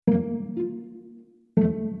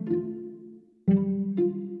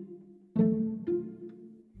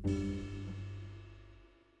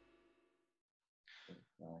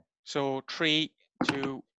So 3,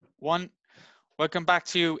 2, 1. Welcome back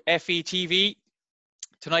to FETV.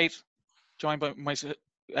 Tonight, joined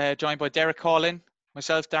by Derek Collin,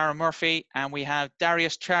 myself, Darren Murphy, and we have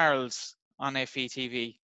Darius Charles on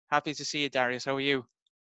FETV. Happy to see you, Darius. How are you?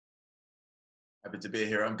 Happy to be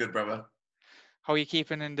here. I'm good, brother. How are you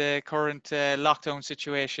keeping in the current lockdown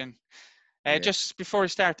situation? Just before we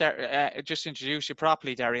start, just introduce you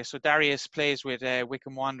properly, Darius. So Darius plays with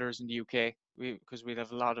Wycombe Wanderers in the UK, because we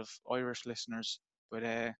have a lot of Irish listeners. But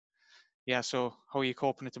yeah, so how are you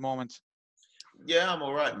coping at the moment? Yeah, I'm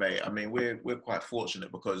all right, mate. I mean, we're quite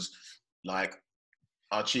fortunate because, like,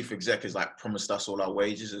 our chief exec has like promised us all our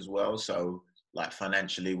wages as well. So, like,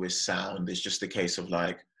 financially, we're sound. It's just a case of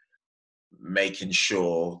like making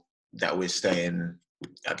sure that we're staying,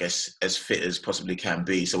 I guess, as fit as possibly can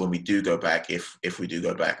be. So when we do go back, if we do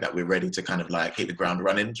go back, that we're ready to kind of like hit the ground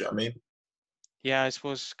running. Do you know what I mean? Yeah, I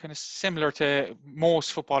suppose kind of similar to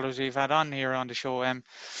most footballers we've had on here on the show.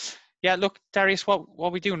 Yeah, look, Darius,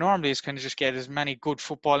 what we do normally is kind of just get as many good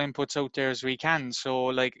football inputs out there as we can. So,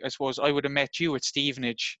 like, I suppose I would have met you at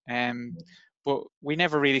Stevenage, but we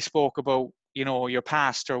never really spoke about, your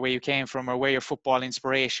past or where you came from or where your football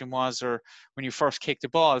inspiration was or when you first kicked the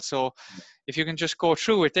ball. So, if you can just go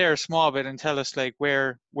through it there a small bit and tell us, like,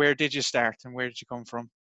 where did you start and where did you come from?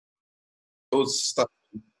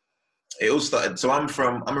 It all started. So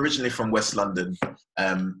I'm originally from West London,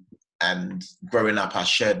 and growing up, I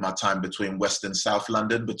shared my time between West and South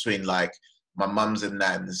London, between like my mums and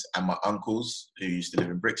nans and my uncles who used to live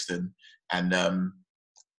in Brixton. And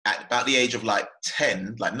at about the age of like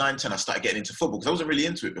 10, like 9, 10, I started getting into football because I wasn't really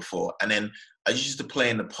into it before. And then I used to play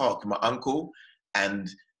in the park with my uncle, and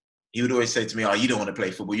he would always say to me, "Oh, you don't want to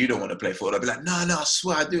play football. You don't want to play football." I'd be like, "No, I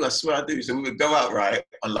swear I do. I swear I do." So we would go out, right,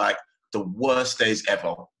 on like the worst days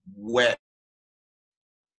ever, wet,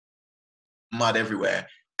 mud everywhere.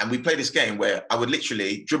 And we played this game where I would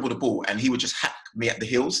literally dribble the ball and he would just hack me at the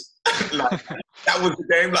heels. Like, that was the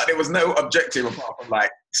game. Like, there was no objective apart from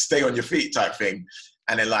like stay on your feet type thing.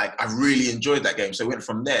 And then like I really enjoyed that game. So I went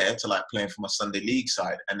from there to like playing for my Sunday league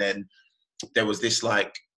side. And then there was this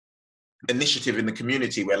like initiative in the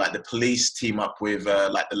community where like the police team up with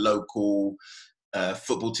like the local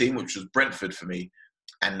football team, which was Brentford for me.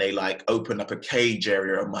 And they like opened up a cage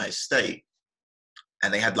area on my estate.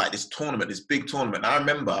 And they had like this tournament, this big tournament. And I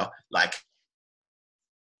remember like,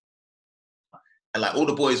 and like all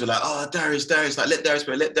the boys were like, "Oh, Darius, like let Darius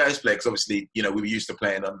play. Because obviously, we were used to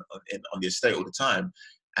playing on the estate all the time.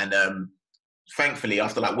 And thankfully,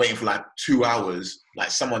 after like waiting for like 2 hours,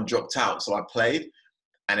 like someone dropped out. So I played.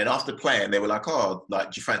 And then after playing, they were like, "Oh,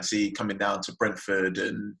 like, do you fancy coming down to Brentford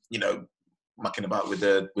and, mucking about with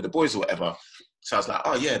the boys or whatever?" So I was like,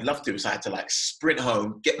 "Oh yeah, I'd love to." So I had to like sprint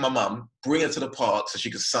home, get my mum, bring her to the park so she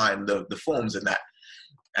could sign the forms and that.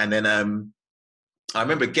 And then I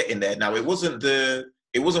remember getting there. Now it wasn't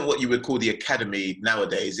what you would call the academy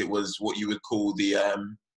nowadays. It was what you would call the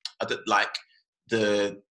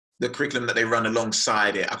the curriculum that they run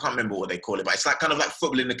alongside it. I can't remember what they call it, but it's like kind of like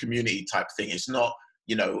football in the community type thing. It's not,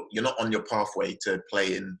 you're not on your pathway to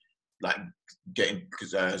playing, like getting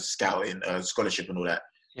scouting, scholarship and all that.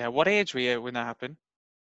 Yeah, what age were you when that happened?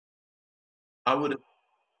 I would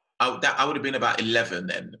have been about 11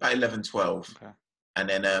 then, about 11, 12. Okay. And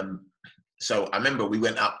then, so I remember we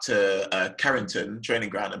went up to Carrington training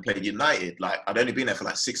ground and played United. Like, I'd only been there for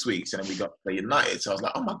like 6 weeks and then we got to play United. So I was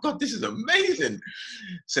like, "Oh my God, this is amazing."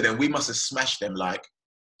 So then we must have smashed them like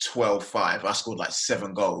 12-5. I scored like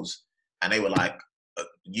 7 goals. And they were like,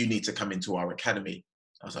 "You need to come into our academy."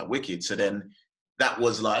 I was like, "Wicked." So then that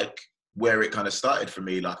was like where it kind of started for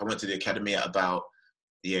me. Like, I went to the academy at about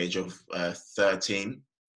the age of 13.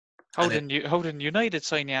 How did United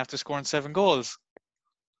sign you after scoring 7 goals?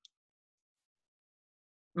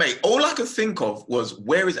 Mate, all I could think of was,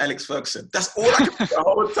 where is Alex Ferguson? That's all I could think the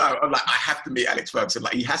whole time. I'm like, I have to meet Alex Ferguson.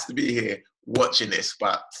 Like, he has to be here watching this.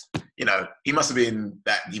 But, he must have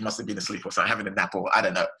been asleep or something, having a nap, or I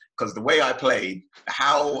don't know. Because the way I played,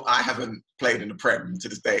 how I haven't played in the Prem to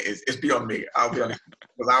this day is beyond me. I'll be honest,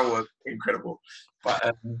 because I was incredible.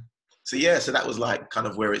 But so that was like kind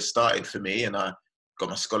of where it started for me. And I got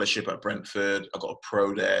my scholarship at Brentford. I got a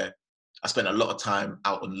pro there. I spent a lot of time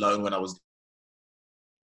out on loan when I was,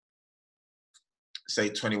 say,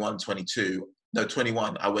 21, 22. No,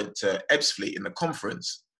 21, I went to Ebbsfleet in the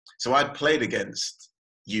conference. So I'd played against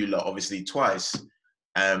you lot, obviously, twice.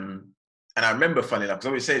 And I remember, funny enough, because I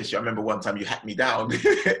always say this to you, I remember one time you hacked me down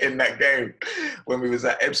in that game when we was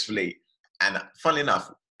at Ebbsfleet. And funny enough,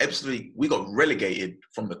 Ebbsfleet, we got relegated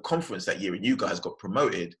from the conference that year and you guys got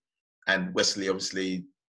promoted. And Wesley obviously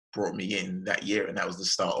brought me in that year. And that was the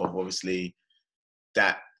start of, obviously,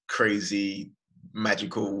 that crazy,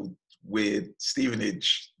 magical, weird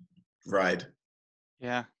Stevenage ride.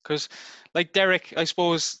 Yeah, because like Derek, I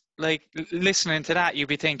suppose like listening to that, you'd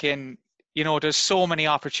be thinking, there's so many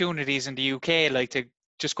opportunities in the UK, like to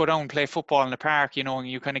just go down and play football in the park, and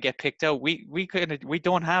you kind of get picked out. We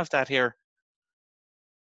don't have that here.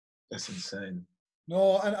 That's insane.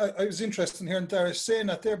 No, and I was interested in hearing Darius saying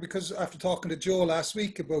that there, because after talking to Joe last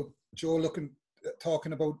week about Joe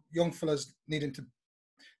talking about young fellas needing to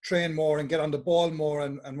train more and get on the ball more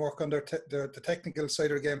and work on the technical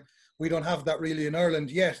side of the game. We don't have that really in Ireland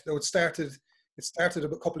yet, though it started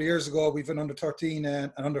a couple of years ago. We've an under 13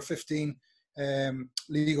 and under 15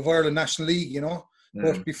 League of Ireland National League,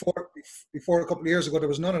 But before a couple of years ago, there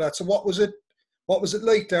was none of that. So what was it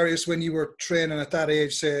like, Darius, when you were training at that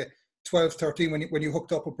age, say 12, 13, when you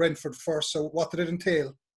hooked up with Brentford first? So what did it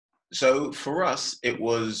entail? So for us,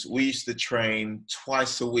 we used to train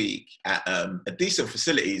twice a week at a decent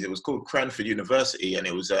facilities. It was called Cranford University, and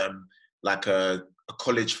it was like a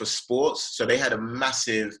college for sports. So they had a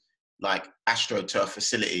massive like AstroTurf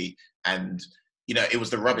facility, and it was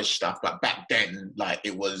the rubbish stuff. But back then, like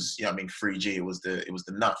it was, 3G. It was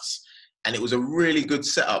the nuts, and it was a really good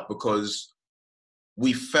setup because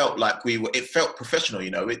we felt like it felt professional.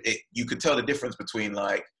 You could tell the difference between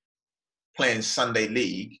like playing Sunday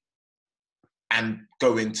league and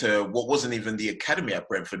go into what wasn't even the academy at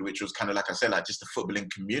Brentford, which was kind of, like I said, like just a footballing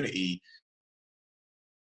community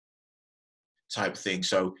type thing.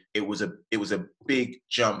 So it was a big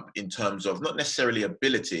jump in terms of not necessarily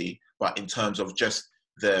ability, but in terms of just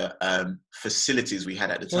the facilities we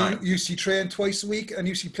had at the time. So you used to train twice a week and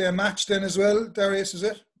you used to play a match then as well, Darius, is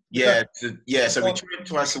it? Yeah, so we trained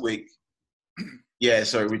twice a week. Yeah,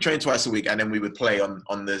 so we trained twice a week, and then we would play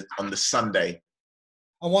on the Sunday.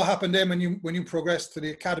 And what happened then when you progressed to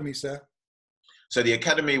the academy, sir? So the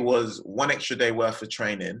academy was one extra day worth of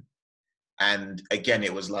training, and again,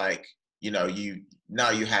 it was like you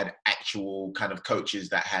had actual kind of coaches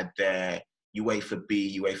that had their UEFA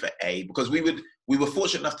B, UEFA A, because we were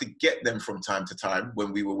fortunate enough to get them from time to time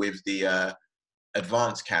when we were with the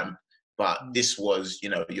advanced camp. But this was,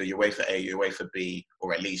 your UEFA A, your UEFA B,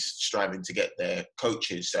 or at least striving to get their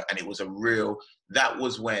coaches. So, and it was that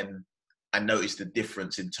was when I noticed the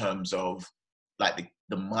difference in terms of like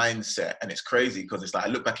the mindset. And it's crazy because it's like, I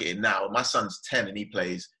look back at it now, my son's 10 and he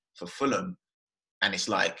plays for Fulham. And it's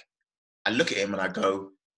like, I look at him and I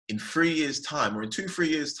go, in 3 years' time or in 2-3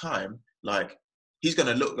 years' time, like he's going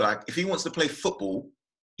to look like, if he wants to play football,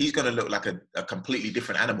 he's going to look like a completely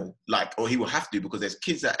different animal. Like, or he will have to, because there's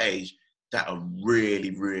kids that age that are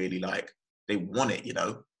really, really like, they want it,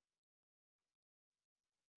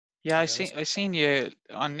 Yeah, I seen you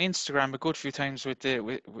on Instagram a good few times with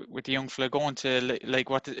the young fella going to like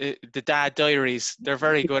what the dad diaries. They're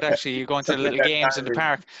very good actually. You go into the little games in the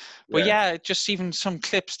park. But yeah, just even some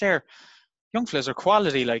clips there. Young fellas are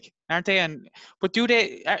quality, like, aren't they? But do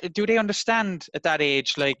they understand at that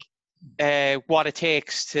age like what it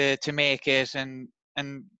takes to make it and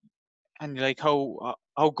like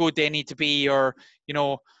how good they need to be, or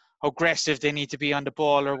how aggressive they need to be on the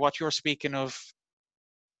ball, or what you're speaking of?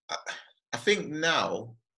 I think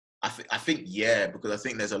now, I think yeah, because I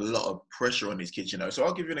think there's a lot of pressure on these kids, So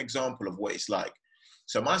I'll give you an example of what it's like.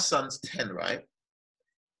 So my son's 10, right?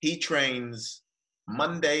 He trains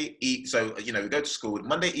Monday, so, we go to school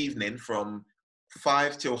Monday evening from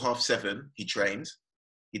 5 till 7:30, he trains.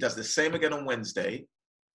 He does the same again on Wednesday.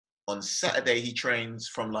 On Saturday, he trains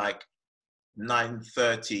from like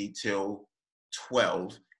 9:30 till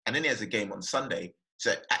 12, and then he has a game on Sunday.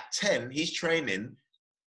 So at 10, he's training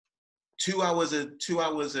 2 hours a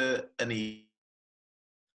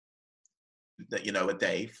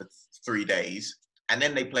day for 3 days, and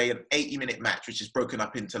then they play an 80-minute match, which is broken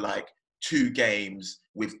up into like 2 games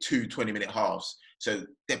with 2 20-minute halves. So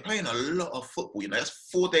they're playing a lot of football. That's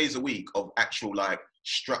 4 days a week of actual like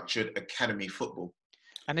structured academy football.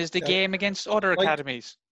 And is the game against other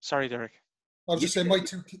academies? Sorry, Derek. I was just saying,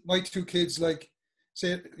 my two kids, like,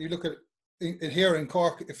 say you look at it here in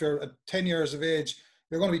Cork, if you're at 10 years of age,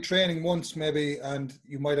 you're going to be training once maybe, and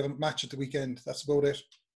you might have a match at the weekend. That's about it.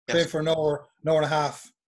 Train for an hour and a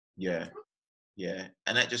half. Yeah.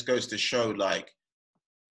 And that just goes to show, like,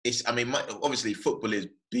 obviously football is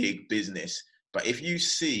big business, but if you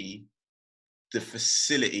see the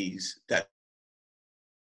facilities that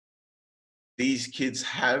these kids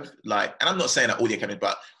have, like, and I'm not saying that all the academies,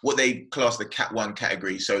 but what they class the Cat 1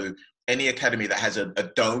 category. So any academy that has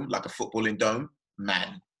a dome, like a footballing dome,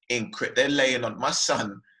 man, they're laying on. My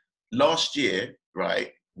son last year,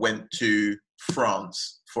 right, went to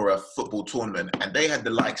France for a football tournament, and they had the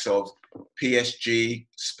likes of PSG,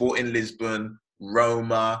 Sporting Lisbon,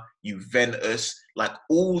 Roma, Juventus, like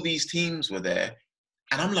all these teams were there.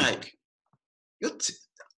 And I'm like,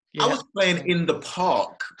 I was playing in the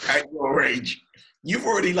park at your age. You've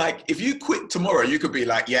already like, if you quit tomorrow, you could be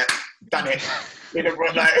like, yeah, done it.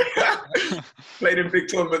 Played in big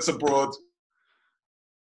tournaments abroad,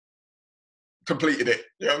 completed it.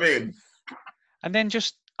 You know what I mean? And then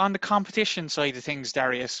just on the competition side of things,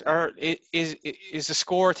 Darius, is the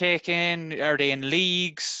score taken? Are they in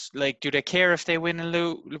leagues? Like, do they care if they win or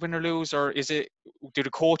lose, or do the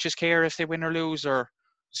coaches care if they win or lose? Or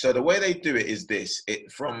so the way they do it is this: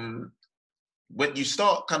 from when you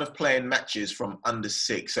start kind of playing matches from under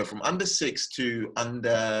 6, so from under 6 to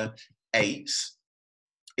under 8,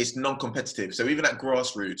 it's non-competitive. So even at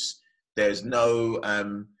grassroots, there's no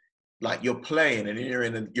like you're playing and you're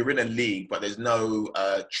in a league, but there's no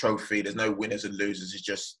trophy, there's no winners and losers. It's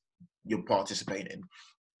just you're participating.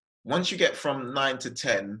 Once you get from 9 to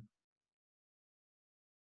 10,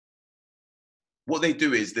 what they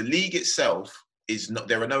do is the league itself is not.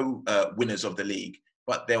 There are no winners of the league,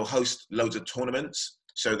 but they'll host loads of tournaments.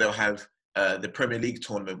 So they'll have the Premier League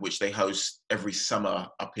tournament, which they host every summer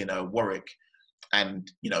up in Warwick.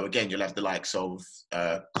 And, you know, again, you'll have the likes of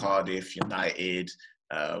Cardiff, United,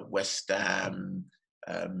 West Ham,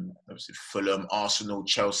 Fulham, Arsenal,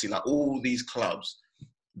 Chelsea, like all these clubs.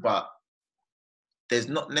 But there's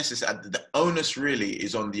not necessarily, the onus really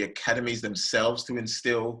is on the academies themselves to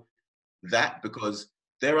instill that, because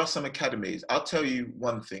there are some academies. I'll tell you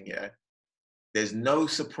one thing, yeah. There's no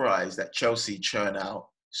surprise that Chelsea churn out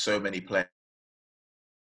so many players.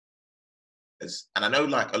 And I know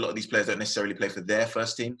like a lot of these players don't necessarily play for their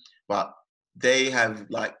first team, but they have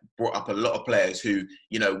like brought up a lot of players who,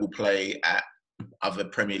 you know, will play at other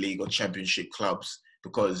Premier League or Championship clubs,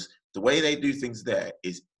 because the way they do things there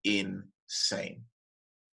is insane.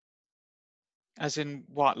 as in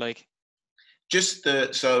what, like? Just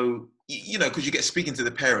so, you know, because you get speaking to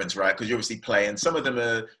the parents, right? Because you obviously play, and some of them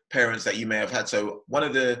are parents that you may have had. So one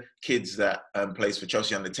of the kids that plays for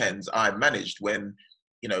Chelsea under 10s, I managed when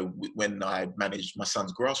I managed my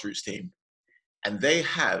son's grassroots team. And they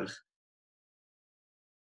have,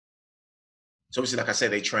 so obviously, like I say,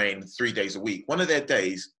 they train 3 days a week. One of their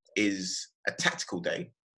days is a tactical day.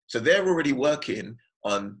 So they're already working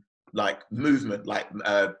on like movement, like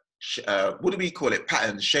what do we call it?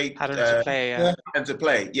 Patterns, shape. Patterns of play, yeah. Patterns of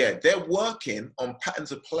play, yeah. They're working on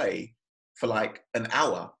patterns of play for like an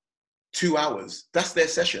hour, 2 hours. That's their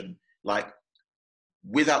session. Like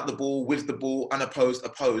without the ball, with the ball, unopposed,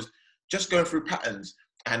 opposed, just going through patterns.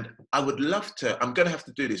 And I would love to, I'm going to have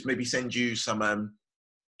to do this, maybe send you some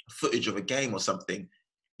footage of a game or something.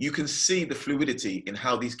 You can see the fluidity in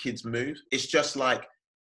how these kids move. It's just like,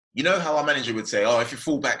 you know how our manager would say, oh, if your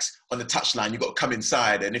fullback's on the touchline, you've got to come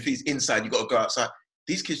inside. And if he's inside, you've got to go outside.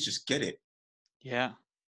 These kids just get it. Yeah.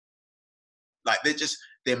 Like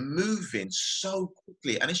they're moving so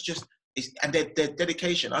quickly. And and their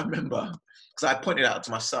dedication. I remember, because I pointed out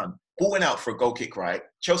to my son, ball went out for a goal kick, right?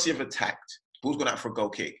 Chelsea have attacked. Ball's gone out for a goal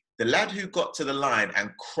kick. The lad who got to the line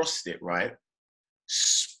and crossed it, right,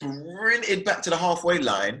 sprinted back to the halfway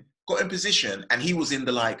line, got in position, and he was in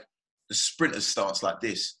the sprinter's stance like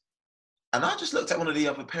this. And I just looked at one of the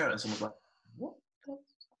other parents and was like, what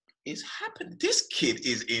is happening? This kid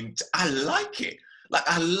is I like it. Like,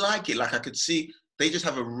 I like it. Like, I could see they just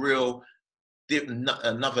have a real,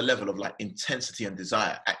 another level of like intensity and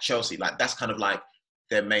desire at Chelsea. Like, that's kind of like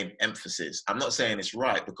their main emphasis. I'm not saying it's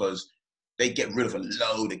right, because they get rid of a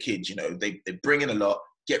load of kids, you know. They bring in a lot,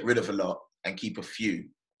 get rid of a lot, and keep a few.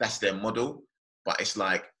 That's their model. But it's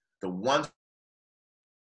like the one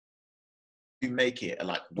who make it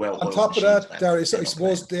like well. On top of that, Darius, I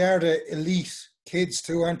suppose they are the elite kids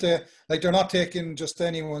too, aren't they? Like, they're not taking just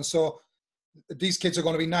anyone. So these kids are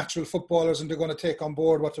going to be natural footballers, and they're going to take on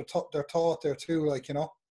board what they're taught there too, like, you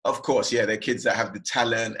know. Of course, yeah, they're kids that have the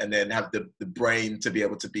talent and then have the brain to be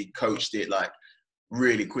able to be coached it like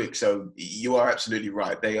really quick. So you are absolutely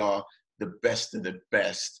right. They are the best of the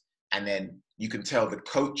best. And then you can tell the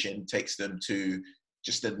coaching takes them to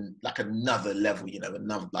just another level, you know,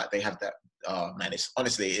 they have that. Oh man,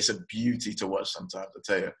 it's a beauty to watch sometimes. I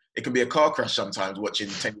tell you, it can be a car crash sometimes watching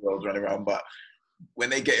 10-year-olds run around, but when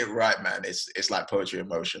they get it right, man, it's like poetry in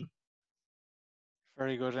motion.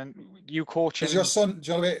 Very good. And you coaching? Is your son,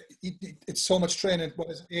 do you know, it's so much training. What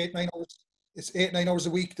is it, 8-9 hours? It's 8-9 hours a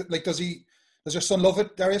week. Like, does your son love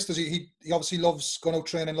it, Darius? Does he obviously loves going out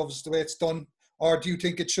training, loves the way it's done? Or do you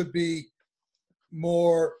think it should be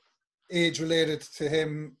more age related to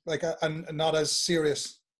him, like, and not as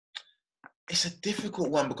serious? It's a difficult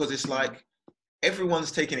one, because it's like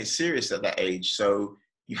everyone's taking it serious at that age. So,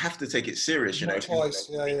 you have to take it serious, you know. No choice.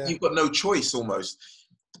 Yeah. You've got no choice almost.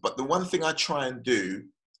 But the one thing I try and do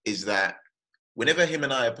is that whenever him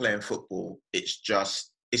and I are playing football,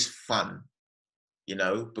 it's fun, you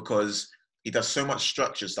know, because he does so much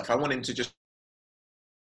structured stuff. I want him to just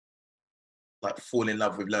like fall in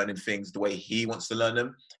love with learning things the way he wants to learn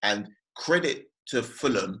them. And credit to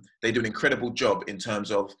Fulham, they do an incredible job in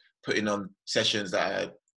terms of putting on sessions that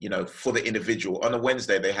are, you know, for the individual. On a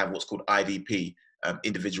Wednesday, they have what's called IDP,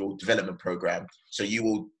 individual development program. So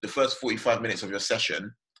the first 45 minutes of your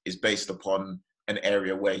session is based upon an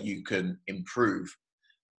area where you can improve,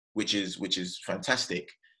 which is fantastic.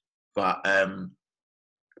 But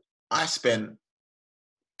I spent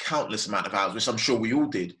countless amount of hours, which I'm sure we all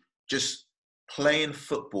did, just playing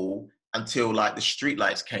football until like the street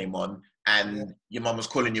lights came on and your mum was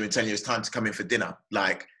calling you and telling you it's time to come in for dinner.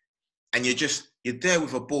 Like, and you're there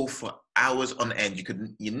with a ball for hours on end.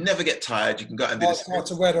 You never get tired. You can go out and do this.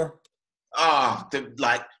 Lots of weather.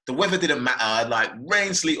 The weather didn't matter, like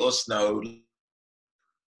rain, sleet or snow.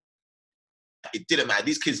 It didn't matter.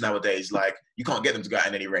 These kids nowadays, like, you can't get them to go out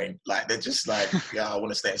in any rain. Like, they're just like, yeah, I want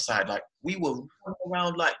to stay inside. Like, we were running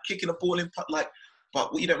around, like, kicking a ball in, like,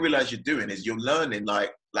 but what you don't realize you're doing is you're learning,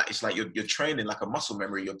 like it's like you're training like a muscle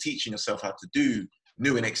memory. You're teaching yourself how to do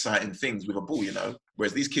new and exciting things with a ball, you know?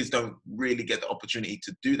 Whereas these kids don't really get the opportunity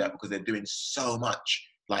to do that because they're doing so much,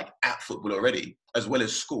 like, at football already, as well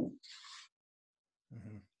as school.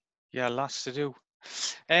 Mm-hmm. Yeah, lots to do.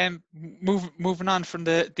 Moving on from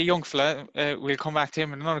the young fella, we'll come back to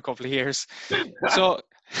him in another couple of years. So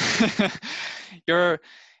you're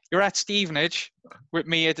at Stevenage with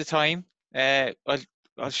me at the time.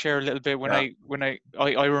 I'll share a little bit when I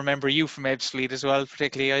remember you from Ebbsfleet as well.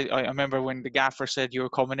 Particularly, I remember when the gaffer said you were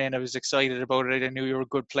coming in. I was excited about it. I knew you were a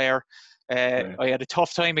good player. I had a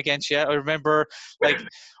tough time against you. I remember, like,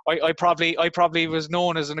 I probably was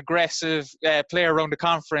known as an aggressive player around the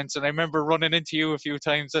conference, and I remember running into you a few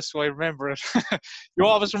times. That's why I remember it. You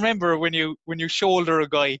always remember when you shoulder a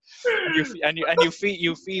guy, and you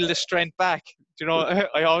feel the strength back. You know,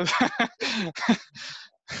 I always.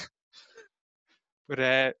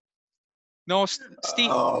 But no,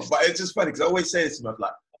 Steve. Oh, but it's just funny because I always say this to him.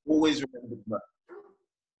 Like, always remember that.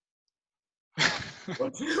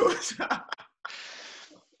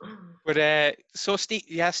 But so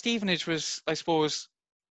Stevenage was, I suppose,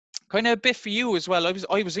 kind of a bit for you as well.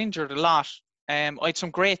 I was injured a lot. I had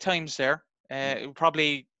some great times there.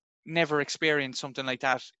 Probably never experienced something like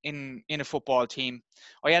that in a football team.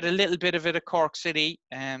 I had a little bit of it at Cork City.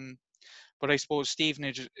 But I suppose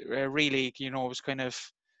Stevenage really, you know, was kind of,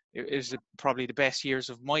 it was probably the best years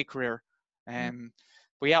of my career.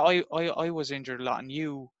 But yeah, I was injured a lot, and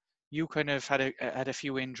you kind of had a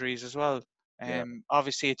few injuries as well.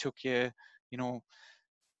 Obviously, it took you, you know,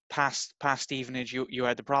 past Stevenage. You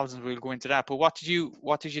had the problems. We'll go into that. But what did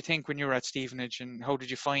you think when you were at Stevenage, and how did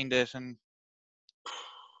you find it? And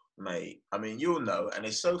mate, I mean, you'll know, and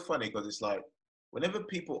it's so funny because it's like whenever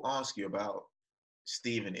people ask you about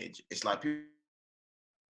Stevenage, it's like people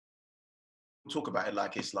talk about it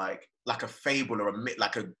like it's like a fable or a myth,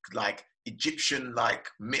 like Egyptian like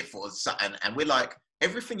myth or something, and we're like,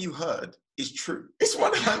 everything you heard is true. It's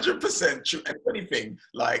 100% true. And if anything,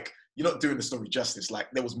 like, you're not doing the story justice.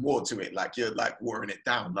 Like, there was more to it. Like, you're like watering it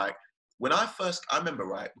down. Like, when I remember,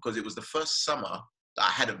 right, because it was the first summer that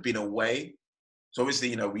I hadn't been away. So obviously,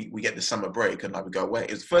 you know, we get the summer break and like we go away.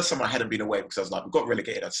 It was the first summer I hadn't been away because I was like, we got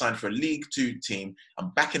relegated. I signed for a League 2 team. I'm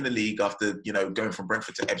back in the league after, you know, going from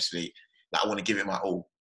Brentford to Ebbsfleet. Like, I want to give it my all.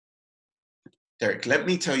 Derek, let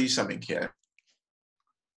me tell you something here.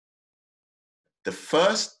 The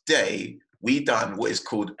first day we done what is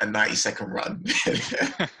called a 90-second run.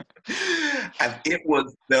 And it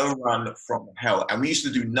was the run from hell. And we used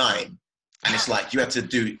to do 9. And it's like, you had to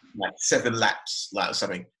do like 7 laps, like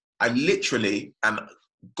something. I literally, and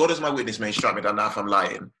God is my witness, may strike me down now if I'm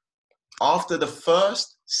lying. After the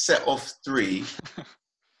first set of 3,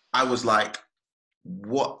 I was like,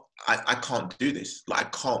 what? I can't do this. Like, I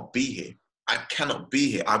can't be here. I cannot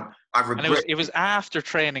be here. I regret. And it was after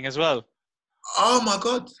training as well. Oh my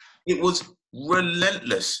God. It was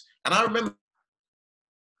relentless. And I remember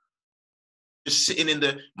just sitting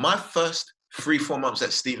my first 3-4 months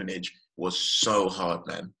at Stevenage was so hard,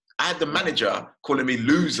 man. I had the manager calling me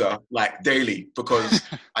loser like daily because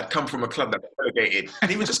I'd come from a club that was relegated,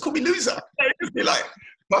 and he would just call me loser. He'd just be like,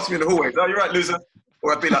 pass me in the hallway, oh, you're right, loser.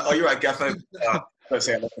 Or I'd be like, oh, you're right, Gaffer. Don't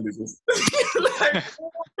say I love the losers.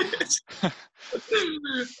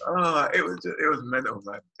 It was mental,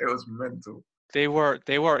 man. It was mental. They were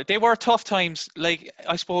tough times. Like,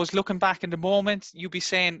 I suppose looking back in the moment, you'd be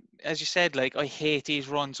saying, as you said, like, I hate these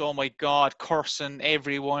runs. Oh my God, cursing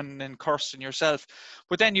everyone and cursing yourself.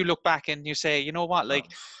 But then you look back and you say, you know what, like,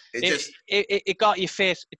 It it, just, it got you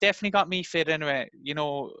fit. It definitely got me fit anyway. You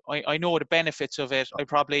know, I know the benefits of it.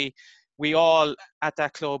 We all at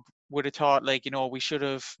that club would have thought, like, you know, we should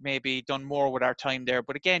have maybe done more with our time there.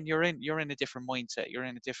 But again, you're in a different mindset. You're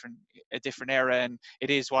in a different era, and it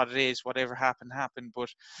is what it is. Whatever happened. But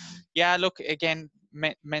yeah, look, again,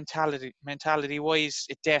 mentality wise,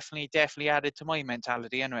 it definitely added to my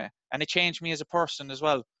mentality anyway, and it changed me as a person as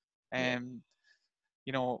well. Yeah.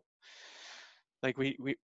 You know, like we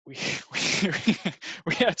we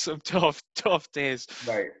we had some tough days,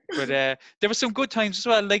 right. but there were some good times as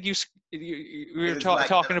well. Like we were It was like,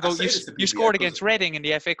 talking I about, say this to you people, yeah, scored because against Reading in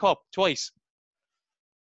the FA Cup twice.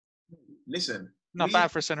 listen, Not bad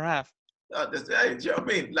for a centre half. hey, do you know what I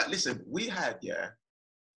mean? Like, listen, we had, yeah.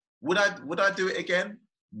 Would I do it again?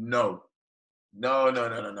 No. No.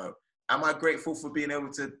 Am I grateful for being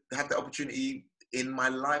able to have the opportunity in my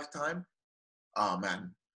lifetime? Oh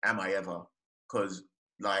man, am I ever? Because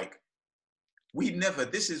like we're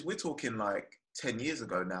talking like 10 years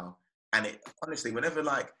ago now. And it honestly, whenever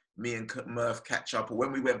like me and Murph catch up, or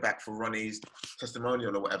when we went back for Ronnie's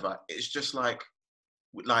testimonial or whatever, it's just like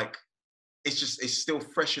it's still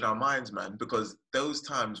fresh in our minds, man, because those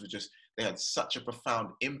times they had such a profound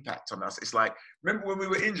impact on us. It's like, remember when we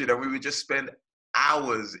were injured and we would just spend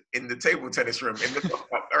hours in the table tennis room in the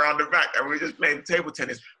around the back, and we were just playing table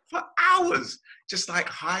tennis for hours, just like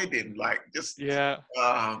hiding, like just, yeah.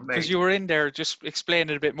 Mate. Because you were in there, just explain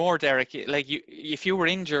it a bit more, Derek. Like, if you were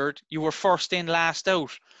injured, you were first in, last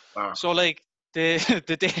out. So like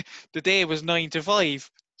the day was 9 to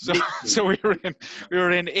 5. So we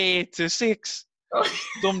were in 8 to 6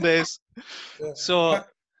 some days. Yeah. So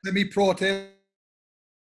let me pro table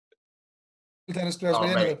tennis players.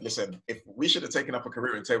 Mate, listen, if we should have taken up a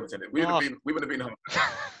career in table tennis, we would have been home.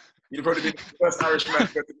 You'd have probably been the first Irishman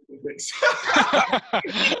to go to the Olympics.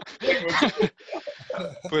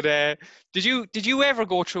 But did you ever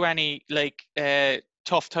go through any like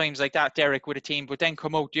tough times like that, Derek, with a team, but then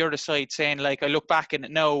come out the other side saying, like, I look back in it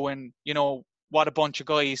now and, you know, what a bunch of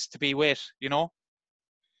guys to be with, you know?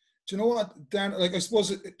 Do you know what, Dan? Like, I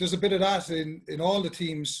suppose there's a bit of that in all the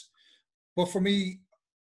teams, but for me,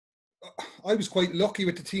 I was quite lucky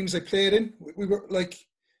with the teams I played in. We were like,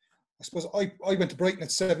 I suppose I went to Brighton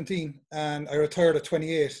at 17 and I retired at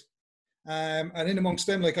 28. And in amongst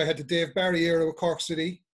them, like, I had the Dave Barry era with Cork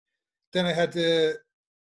City. Then I had the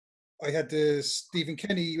Stephen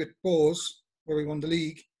Kenny with Bowes, where we won the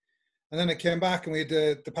league. And then I came back and we had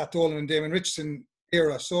the Pat Dolan and Damon Richardson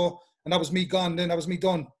era. So, and that was me gone, then that was me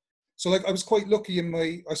done. So like, I was quite lucky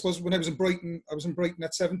I suppose when I was in Brighton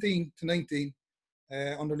at 17 to 19,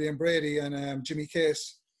 under Liam Brady and Jimmy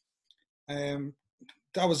Case.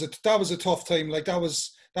 That was a tough time. Like, that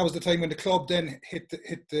was the time when the club then hit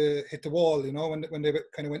the wall, you know, when they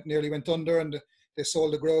kind of nearly went under, and they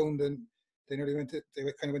sold the ground, and they nearly went into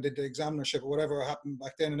the examinership or whatever happened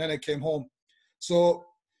back then, and then I came home. So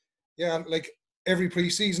yeah, like, every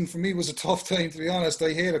pre-season for me was a tough time, to be honest.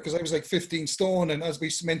 I hate it because I was like 15 stone, and as we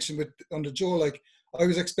mentioned under Joe, like, I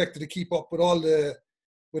was expected to keep up with all the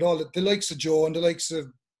likes of Joe and the likes of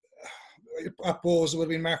at Bowes, it would have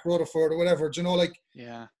been Mark Rutherford or whatever. Do you know, like,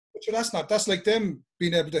 yeah. But that's like them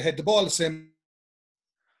being able to head the ball the same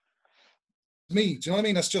as me. Do you know what I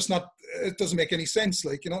mean? That's just not, it doesn't make any sense,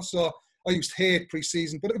 like, you know. So I used to hate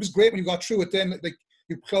pre-season, but it was great when you got through it. Then, like,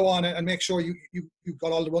 you plow on it and make sure you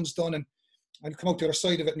got all the runs done, and come out the other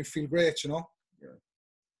side of it and you feel great, you know.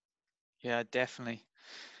 Yeah, definitely.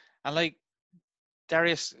 And like,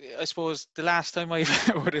 Darius, I suppose the last time I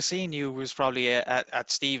would have seen you was probably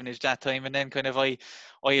at Stevenage that time, and then kind of I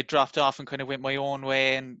had dropped off and kind of went my own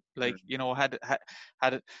way, and like, you know, had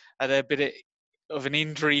a bit of an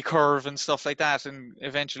injury curve and stuff like that, and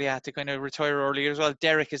eventually had to kind of retire early as well.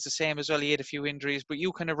 Derek is the same as well. He had a few injuries, but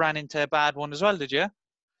you kind of ran into a bad one as well, did you?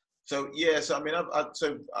 So yeah, so I mean, I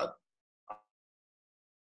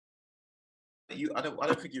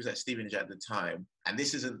don't think he was at Stevenage at the time, and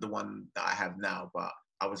this isn't the one that I have now, but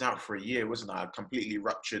I was out for a year, wasn't I? I completely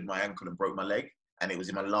ruptured my ankle and broke my leg, and it was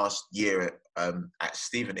in my last year at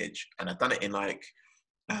Stevenage, and I'd done it in like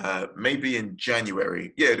maybe in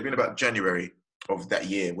January. Yeah, it'd have been about January of that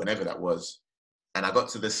year, whenever that was. And I got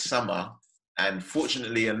to the summer, and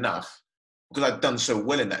fortunately enough, because I'd done so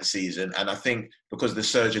well in that season, and I think because the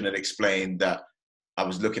surgeon had explained that I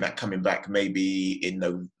was looking at coming back maybe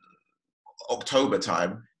in October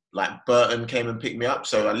time, like, Burton came and picked me up.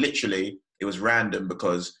 So it was random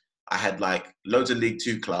because I had like loads of League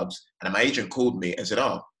Two clubs, and my agent called me and said,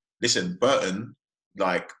 "Oh, listen, Burton,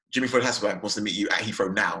 like Jimmy Floyd Hasselbaink wants to meet you at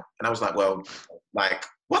Heathrow now." And I was like, "Well, like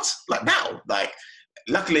what? Like now?" Like,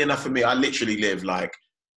 luckily enough for me, I literally live like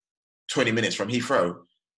 20 minutes from Heathrow.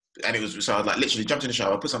 And it was, so I like literally jumped in the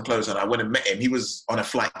shower, put some clothes on, I went and met him. He was on a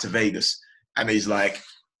flight to Vegas. And he's like,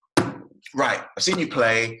 "Right, I've seen you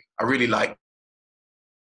play. I really like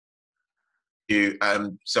you.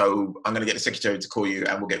 So I'm going to get the secretary to call you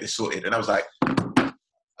and we'll get this sorted." And I was like,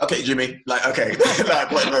 "Okay, Jimmy, like, okay."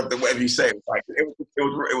 Like, whatever you say. Like,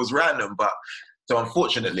 it was random. But so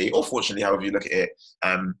unfortunately, or fortunately, however you look at it,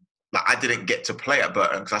 like I didn't get to play at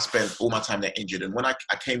Burton because I spent all my time there injured. And when I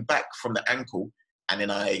came back from the ankle, and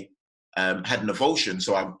then I had an avulsion,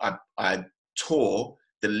 so I tore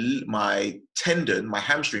my tendon, my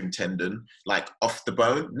hamstring tendon, like off the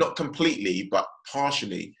bone, not completely, but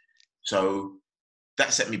partially. So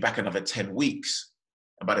that set me back another 10 weeks.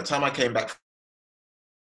 And by the time I came back from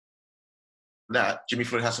that, Jimmy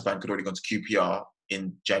Floyd Hasselbaink had already gone to QPR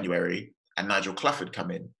in January, and Nigel Clough had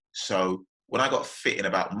come in. So when I got fit in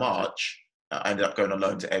about March, I ended up going on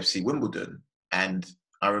loan to FC Wimbledon. And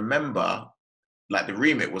I remember, like, the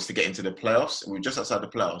remit was to get into the playoffs. We were just outside the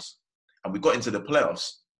playoffs. And we got into the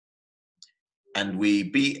playoffs. And we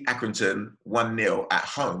beat Accrington 1-0 at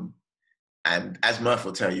home. And as Murph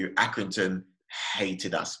will tell you, Accrington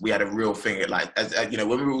hated us. We had a real thing. Like, you know,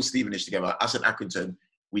 when we were all Stevenage together, us and Accrington,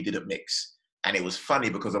 we didn't mix. And it was funny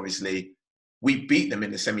because obviously we beat them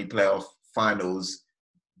in the semi-playoff finals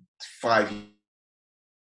 5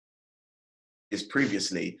 years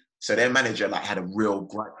previously. So their manager like had a real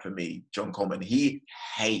gripe for me, John Coleman. He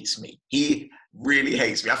hates me. He really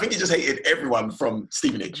hates me. I think he just hated everyone from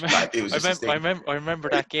Stevenage. Like, it was just I remember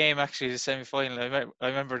that game, actually, the semi-final. I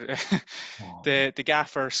remember the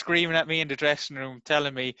gaffer screaming at me in the dressing room,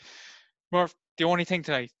 telling me, "Murph, the only thing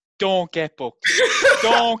tonight, don't get booked.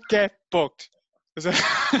 Don't get booked." I'd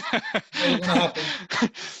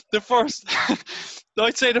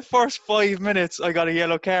say the first 5 minutes, I got a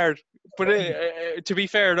yellow card. But to be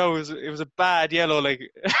fair, though, it was a bad yellow. Like,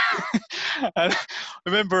 and I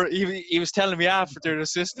remember he was telling me after the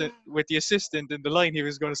assistant in the line, he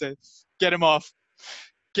was going to say, "Get him off,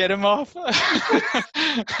 get him off."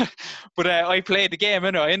 But I played the game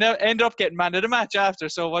anyway. I ended up getting man of the match after,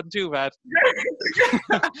 so it wasn't too bad.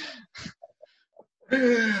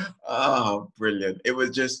 Oh, brilliant. It was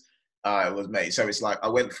just, it was, mate. So it's like, I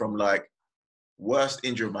went from like worst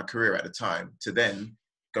injury of my career at the time to then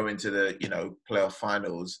going to the, you know, playoff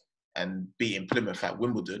finals and beating Plymouth at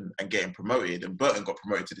Wimbledon and getting promoted. And Burton got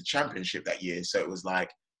promoted to the championship that year. So it was like,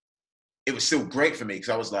 it was still great for me because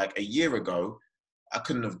I was like, a year ago, I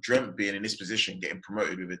couldn't have dreamt being in this position, getting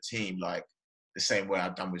promoted with a team like the same way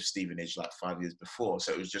I'd done with Stevenage like 5 years before.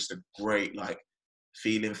 So it was just a great like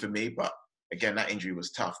feeling for me. But again, that injury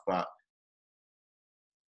was tough. But,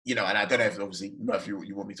 you know, and I don't know if obviously, Murph,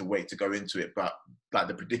 you want me to wait to go into it, but like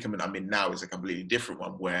the predicament I'm in now is a completely different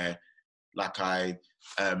one where like I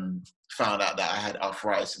found out that I had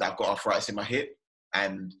arthritis, that I've got arthritis in my hip.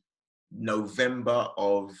 And November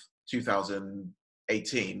of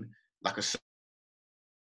 2018, like a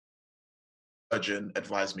surgeon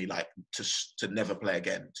advised me like to never play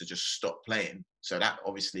again, to just stop playing. So that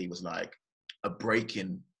obviously was like a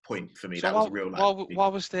breaking point for me. So that was real. Like,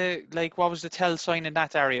 what was the tell sign in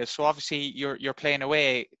that area? So obviously you're playing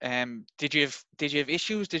away. Did you have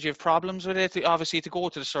issues? Did you have problems with it? Obviously, to go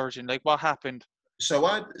to the surgeon, like, what happened? So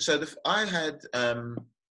I had an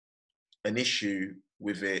issue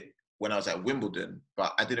with it when I was at Wimbledon,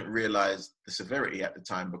 but I didn't realize the severity at the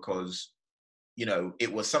time because, you know,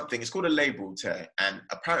 it was something, it's called a labral tear, and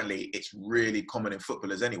apparently it's really common in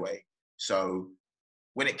footballers anyway. So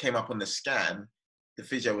when it came up on the scan, the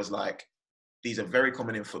physio was like, these are very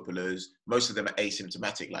common in footballers. Most of them are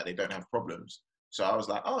asymptomatic, like they don't have problems. So I was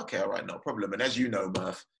like, oh, okay, all right, no problem. And as you know,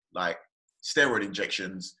 Murph, like steroid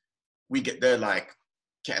injections, they're like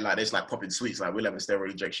it's like popping sweets. Like we'll have a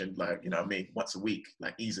steroid injection, like, you know what I mean, once a week,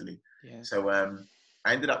 like easily. Yeah. So I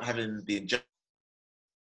ended up having the injection,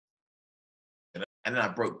 and then I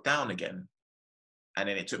broke down again. And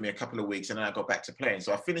then it took me a couple of weeks, and then I got back to playing.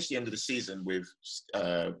 So I finished the end of the season with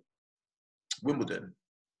Wimbledon,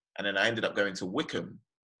 and then I ended up going to Wycombe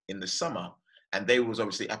in the summer, and they was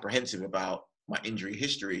obviously apprehensive about my injury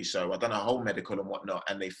history. So I done a whole medical and whatnot,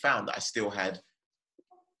 and they found that I still had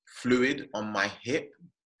fluid on my hip.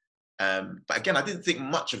 But again, I didn't think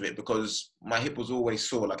much of it because my hip was always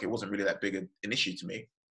sore. Like, it wasn't really that big an issue to me.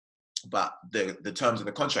 But the terms of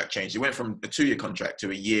the contract changed. It went from a 2-year contract to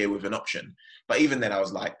a year with an option. But even then I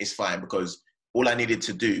was like, it's fine, because all I needed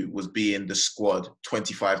to do was be in the squad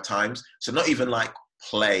 25 times. So not even like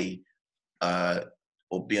play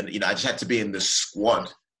or be in, you know, I just had to be in the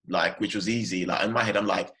squad, like, which was easy. Like in my head, I'm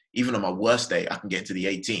like, even on my worst day, I can get into the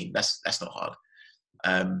 18. That's not hard.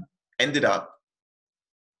 Ended up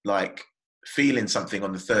like feeling something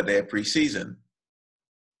on the third day of pre-season,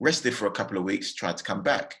 rested for a couple of weeks, tried to come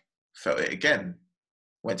back, felt it again,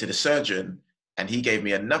 went to the surgeon, and he gave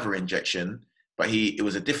me another injection, but it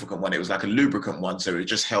was a difficult one. It was like a lubricant one, so it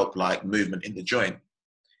just helped like movement in the joint.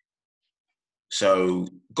 So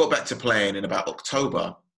got back to playing in about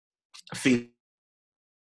October.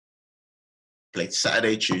 Played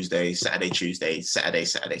Saturday, Tuesday, Saturday, Tuesday, Saturday,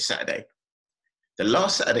 Saturday, Saturday. The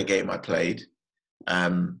last Saturday game I played,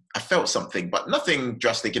 I felt something, but nothing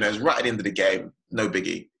drastic. You know, it was right at the end of the game, no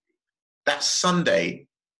biggie. That Sunday,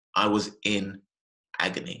 I was in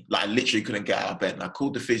agony. Like, I literally couldn't get out of bed. And I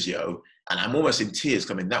called the physio, and I'm almost in tears,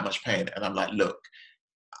 I'm in that much pain. And I'm like, look,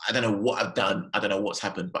 I don't know what I've done. I don't know what's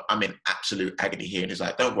happened, but I'm in absolute agony here. And he's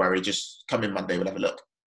like, don't worry, just come in Monday, we'll have a look.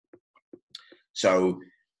 So,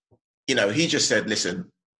 you know, he just said,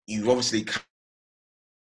 listen, you've obviously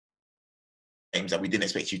games that we didn't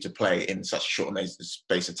expect you to play in such a short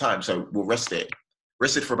space of time, so we'll rest it.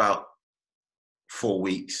 Rested for about 4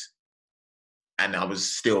 weeks, and I was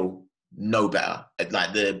still no better.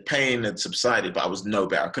 Like, the pain had subsided, but I was no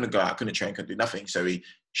better. I couldn't go out, couldn't train, couldn't do nothing. So he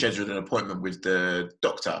scheduled an appointment with the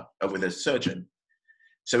doctor, with a surgeon.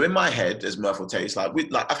 So in my head, as Murph will tell you, it's like,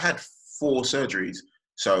 I've had 4 surgeries,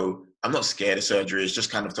 so I'm not scared of surgery. It's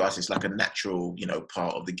just kind of, to us, it's like a natural, you know,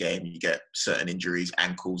 part of the game. You get certain injuries,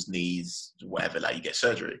 ankles, knees, whatever, like you get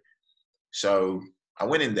surgery. So I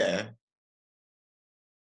went in there.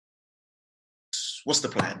 What's the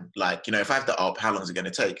plan? Like, you know, if I have to op, how long is it going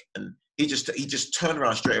to take? And he just turned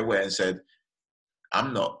around straight away and said,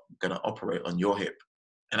 I'm not going to operate on your hip.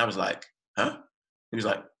 And I was like, huh? He was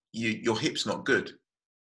like, your hip's not good.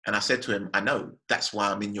 And I said to him, I know, that's why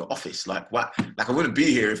I'm in your office. Like, what? Like, I wouldn't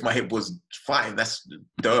be here if my hip was fine. That's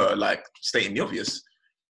duh, like, stating the obvious.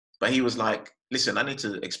 But he was like, listen, I need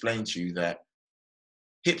to explain to you that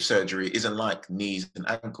hip surgery isn't like knees and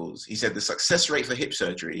ankles. He said the success rate for hip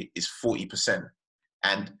surgery is 40%.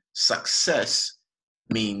 And success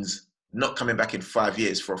means not coming back in 5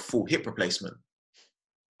 years for a full hip replacement.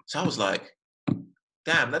 So I was like,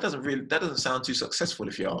 damn, that doesn't sound too successful,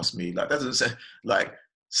 if you ask me. Like, that doesn't say, like,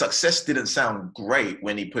 success didn't sound great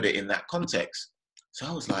when he put it in that context. So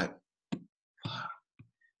I was like, wow.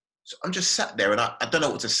 So I'm just sat there, and I don't know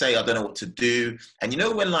what to say. I don't know what to do. And you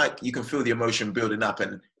know when, like, you can feel the emotion building up,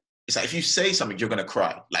 and it's like, if you say something, you're going to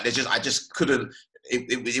cry. Like, I just couldn't,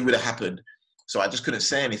 it would have happened. So I just couldn't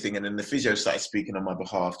say anything. And then the physio started speaking on my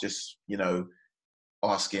behalf, just, you know,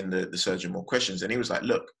 asking the surgeon more questions. And he was like,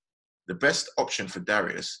 look, the best option for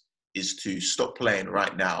Darius is to stop playing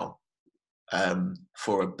right now,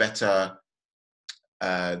 for a better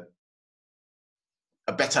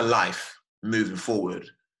life moving forward.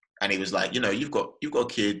 And he was like, you know, you've got a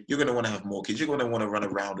kid, you're going to want to have more kids, you're going to want to run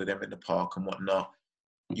around with them in the park and whatnot.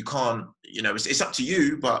 You can't, you know, it's up to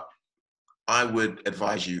you, but I would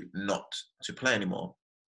advise you not to play anymore.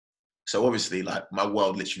 So obviously, like, my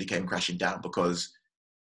world literally came crashing down, because,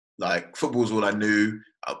 like, football's all I knew.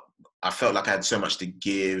 I felt like I had so much to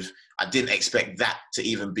give. I didn't expect that to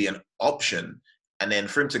even be an option. And then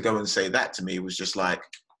for him to go and say that to me was just like,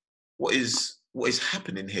 what is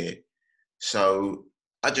happening here? So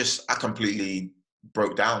I completely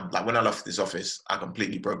broke down. Like, when I left this office, I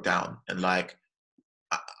completely broke down. And, like,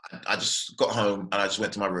 I just got home and I just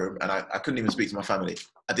went to my room, and I couldn't even speak to my family.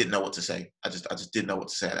 I didn't know what to say. I just didn't know what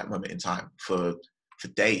to say at that moment in time for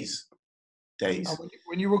days.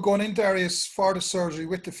 When you were going in, Darius, for the surgery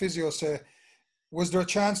with the physio, was there a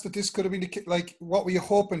chance that this could have been like, what were you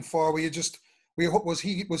hoping for? Was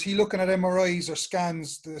he looking at MRIs or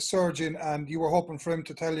scans, the surgeon, and you were hoping for him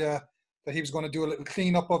to tell you that he was going to do a little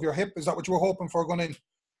clean-up of your hip? Is that what you were hoping for going in?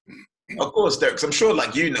 Of course, Derek, because I'm sure,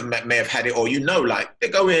 like, you may have had it, or, you know, like, they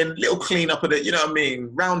go in, little clean up of it, you know what I mean?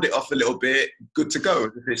 Round it off a little bit, good to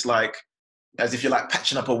go. It's like, as if you're, like,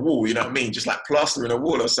 patching up a wall, you know what I mean? Just like plastering a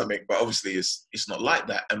wall or something. But obviously it's not like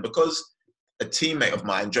that. And because a teammate of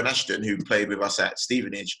mine, John Ashton, who played with us at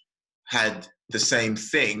Stevenage, had the same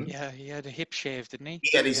thing. Yeah, he had a hip shave, didn't he?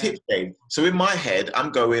 He had his hip shaved. So in my head,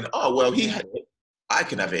 I'm going, oh, well, he had it, I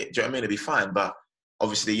can have it. Do you know what I mean? It'll be fine. But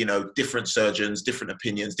obviously, you know, different surgeons, different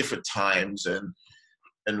opinions, different times,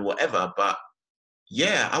 and whatever. But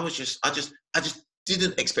yeah, I just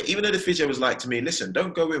didn't expect, even though the physio was like to me, listen,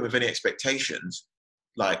 don't go in with any expectations.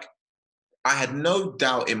 Like, I had no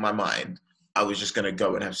doubt in my mind I was just going to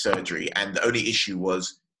go and have surgery. And the only issue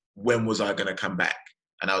was, when was I going to come back?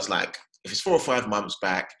 And I was like, if it's 4 or 5 months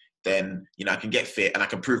back, then, you know, I can get fit and I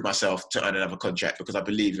can prove myself to earn another contract because I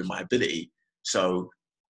believe in my ability. So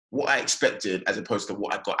what I expected as opposed to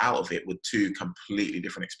what I got out of it were two completely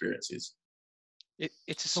different experiences.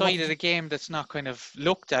 It's a So what side did of the game that's not kind of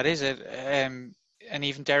looked at, is it? And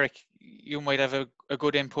even Derek, you might have a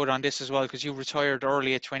good input on this as well, because you retired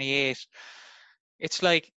early at 28. It's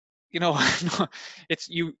like, you know, it's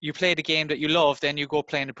you play the game that you love, then you go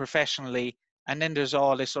playing it professionally, and then there's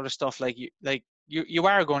all this sort of stuff like you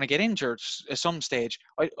are going to get injured at some stage.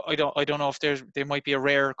 I don't know if there might be a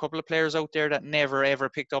rare couple of players out there that never ever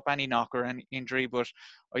picked up any knock or any injury, but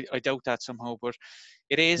I doubt that somehow. But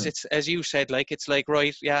it's as you said, like it's like,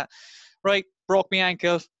 right, yeah, right, broke my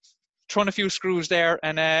ankle, thrown a few screws there,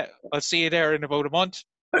 and I'll see you there in about a month.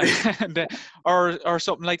 And, or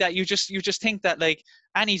something like that. You just think that like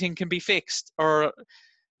anything can be fixed, or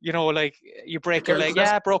you know, like you break your leg,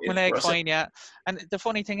 yeah, broke my leg, fine, yeah. And the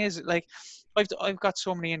funny thing is, like, I've got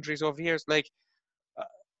so many injuries over years. Like,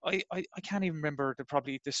 I can't even remember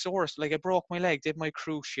probably the sorest. Like, I broke my leg, did my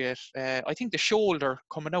cruciate. I think the shoulder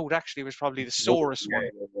coming out actually was probably the sorest one.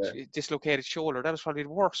 Dislocated shoulder. That was probably the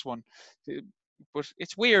worst one. But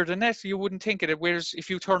it's weird, and that you wouldn't think it. Whereas if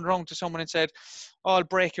you turned around to someone and said, "Oh, I'll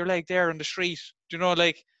break your leg there on the street," do you know,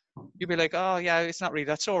 like, you'd be like, "Oh yeah, it's not really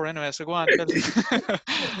that sore anyway, so go on."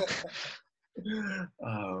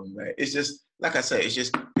 Oh man, it's just like I say, it's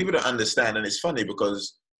just people don't understand, and it's funny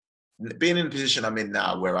because being in the position I'm in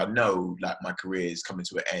now, where I know like my career is coming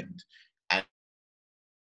to an end, and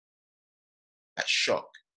that shock,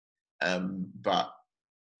 but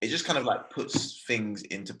it just kind of like puts things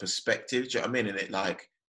into perspective. Do you know what I mean? And it like,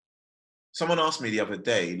 someone asked me the other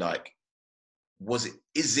day, like,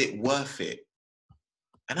 is it worth it?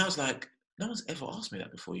 And I was like, no one's ever asked me that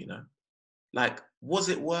before, you know? Like, was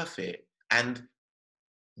it worth it? And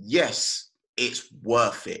yes, it's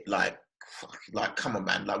worth it. Like, come on,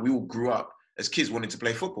 man. Like, we all grew up as kids wanting to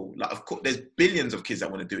play football. Like, of course, there's billions of kids that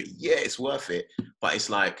want to do it. Yeah, it's worth it. But it's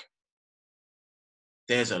like,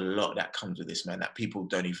 there's a lot that comes with this, man, that people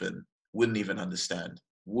wouldn't even understand.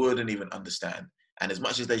 And as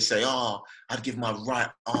much as they say, oh, I'd give my right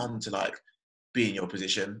arm to like be in your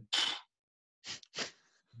position.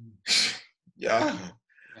 Yeah.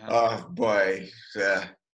 Oh boy.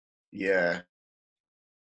 Yeah.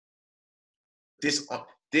 This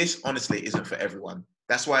honestly isn't for everyone.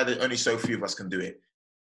 That's why there's only so few of us can do it.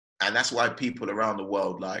 And that's why people around the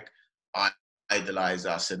world like idolize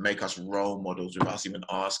us and make us role models without us even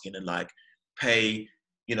asking, and like pay,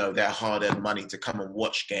 you know, their hard-earned money to come and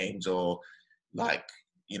watch games, or like,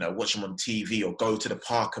 you know, watch them on TV, or go to the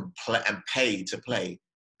park and play and pay to play,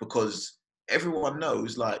 because everyone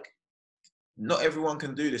knows like not everyone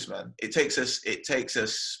can do this, man. It takes a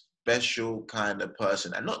special kind of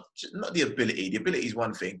person, and not the ability. The ability is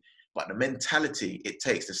one thing, but the mentality it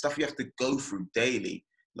takes, the stuff you have to go through daily,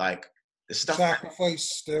 like the stuff,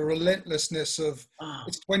 sacrifice, the relentlessness of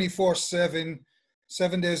it's 24/7,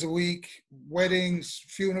 7 days a week, weddings,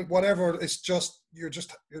 funeral, whatever. It's just you're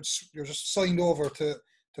just signed over to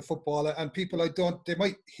football, and people they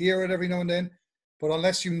might hear it every now and then, but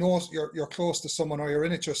unless you know you're close to someone or you're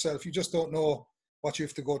in it yourself, you just don't know what you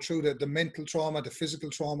have to go through. The mental trauma, the physical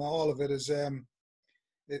trauma, all of it is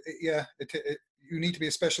you need to be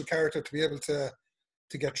a special character to be able to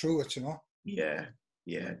get through it, you know.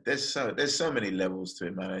 Yeah, there's so many levels to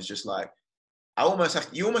it, man. It's just like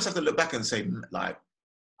you almost have to look back and say, like,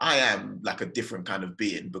 I am like a different kind of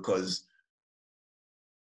being, because,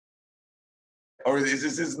 or is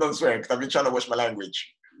this not swearing? Because I've been trying to watch my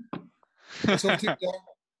language. But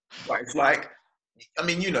it's like, I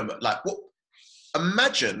mean, you know, like what?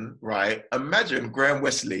 Imagine Graham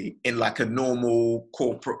Wesley in like a normal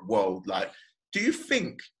corporate world. Like, do you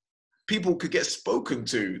think people could get spoken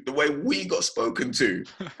to the way we got spoken to?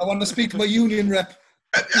 I want to speak to my union rep.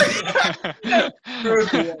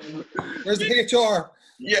 Where's the HR?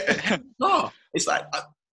 Yeah. No, it's like,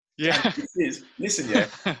 yeah. This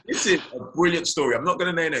is a brilliant story. I'm not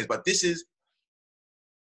going to name names, but this is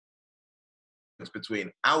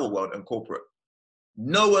between our world and corporate.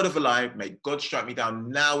 No word of a lie. May God strike me down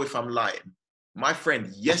now if I'm lying. My friend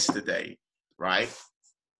yesterday, right?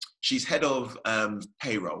 She's head of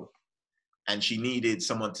payroll, and she needed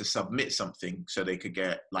someone to submit something so they could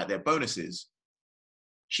get like their bonuses.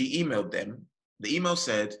 She emailed them. The email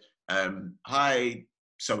said, hi,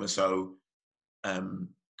 so-and-so,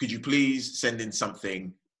 could you please send in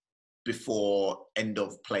something before end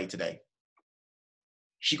of play today?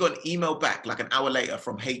 She got an email back like an hour later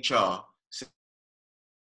from HR,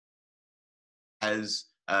 has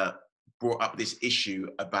brought up this issue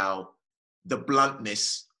about the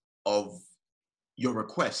bluntness of your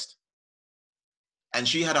request. and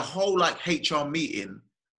she had a whole like HR meeting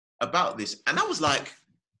about this, and I was like,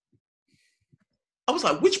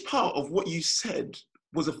 which part of what you said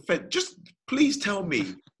was offensive? Just please tell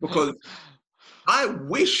me, because I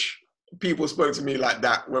wish people spoke to me like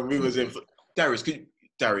that when we was in. Darius,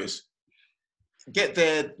 get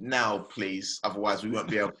there now, please. Otherwise, we won't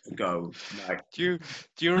be able to go. Like, do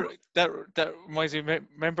you that reminds me?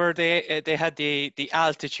 Remember they had the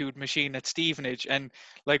altitude machine at Stevenage, and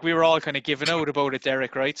like we were all kind of giving out about it,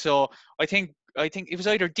 Derek, right? So I think it was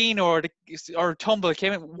either Dino or Tumble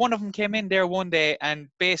came in. One of them came in there one day and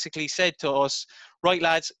basically said to us, "Right,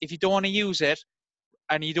 lads, if you don't want to use it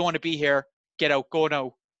and you don't want to be here, get out, go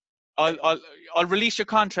now. I'll release your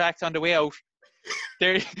contract on the way out.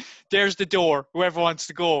 There's the door. Whoever wants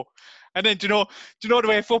to go." And then do you know the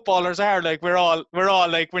way footballers are? Like we're all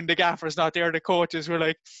like, when the gaffer's not there, the coaches were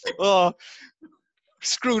like, "Oh,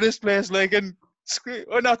 screw this place!" Like, and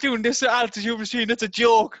we're not doing this altitude machine. It's a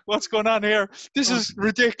joke. What's going on here? This is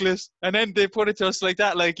ridiculous. And then they put it to us like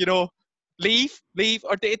that, like, leave,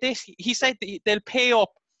 or he said they'll pay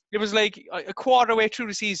up. It was like a quarter way through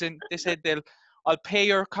the season. They said I'll pay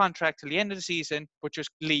your contract till the end of the season, but just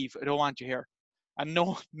leave. I don't want you here. And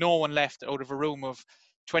no one left out of a room of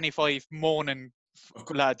 25 moaning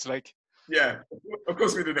lads. Like, yeah, of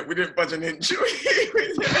course we didn't. We didn't budge an inch.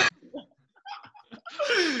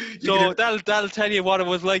 So that'll tell you what it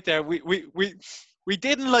was like there. We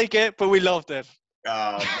didn't like it, but we loved it.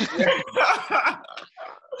 Oh,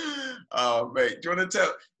 mate, you want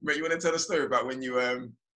to tell a story about when you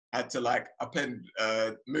had to like append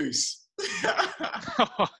Moose?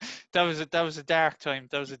 That was a dark time.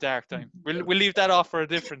 We'll leave that off for a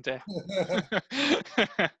different day.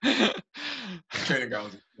 Training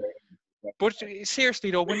grounds. But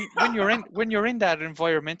seriously though, when you're in that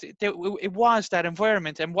environment, it was that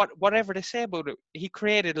environment, and whatever they say about it, he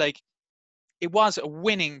created, like, it was a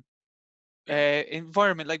winning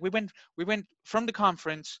environment. Like we went from the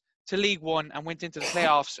conference to League One and went into the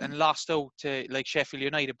playoffs and lost out to like Sheffield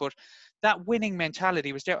United, but that winning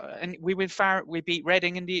mentality was there, and we went far. We beat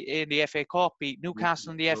Reading in the FA Cup, beat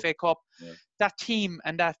Newcastle in the FA Cup. Yeah. That team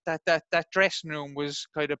and that dressing room was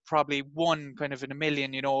kind of probably one kind of in a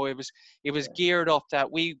million. It was geared up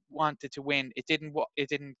that we wanted to win. It didn't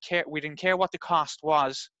care. We didn't care what the cost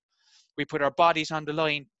was. We put our bodies on the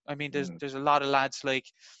line. I mean, there's a lot of lads like,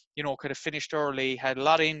 could have finished early, had a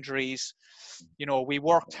lot of injuries. We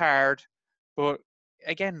worked hard, but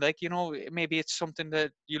again, like, maybe it's something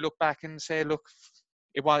that you look back and say, look,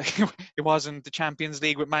 it wasn't the Champions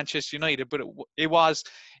League with Manchester United, but it was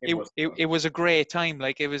a great time.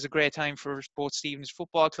 Like, it was a great time for both Stevenage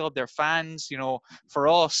Football Club, their fans, for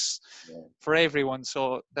us, for everyone.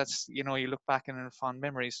 So that's, you look back in fond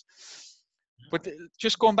memories. But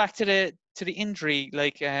just going back to the injury,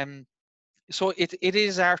 like, so it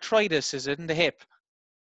is arthritis, is it, in the hip?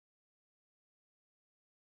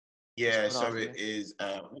 Yeah, so it is.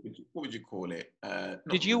 What would you call it?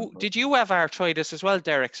 Did you have arthritis as well,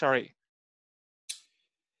 Derek? Sorry.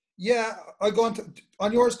 Yeah,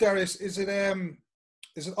 on yours, Darius. Is it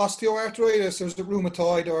osteoarthritis or is it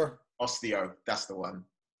rheumatoid or osteo? That's the one.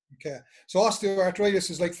 Okay, so osteoarthritis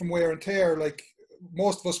is like from wear and tear. Like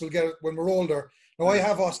most of us will get it when we're older. Now I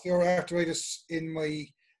have osteoarthritis in my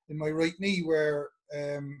right knee where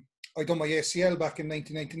I done my ACL back in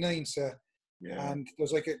 1999. So. Yeah. And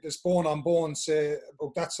there's like this bone on bone, say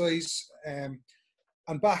about that size, and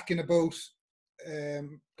back in about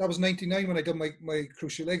that was 99 when I done my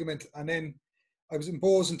cruciate ligament, and then I was in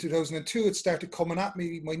Bose in 2002. It started coming at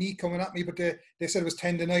me, my knee coming at me, but they said it was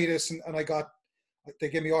tendonitis, and they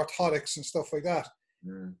gave me orthotics and stuff like that.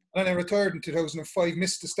 And then I retired in 2005,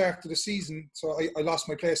 missed the start of the season, so I lost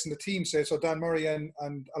my place in the team. So Dan Murray and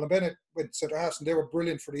Alan Bennett went centre halves, and they were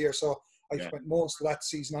brilliant for the year. So I spent most of that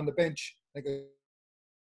season on the bench.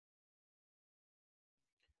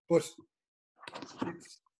 But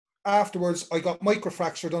afterwards, I got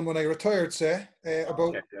microfracture done when I retired.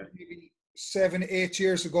 About maybe 7-8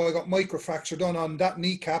 years ago, I got microfracture done on that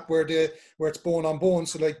kneecap where it's bone on bone.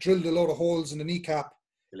 So like drilled a lot of holes in the kneecap,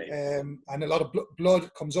 and a lot of blood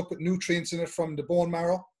comes up with nutrients in it from the bone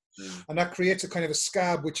marrow, and that creates a kind of a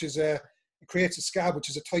scab, which is a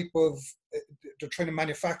type of they're trying to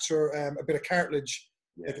manufacture a bit of cartilage.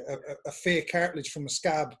 Like a fake cartilage from a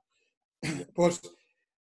scab. But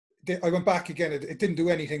I went back again. It didn't do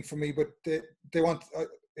anything for me, but they want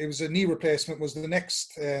it was a knee replacement was the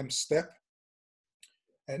next step.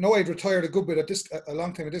 No, I'd retired a good bit a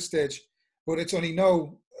long time at this stage, but it's only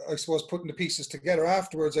now, I suppose, putting the pieces together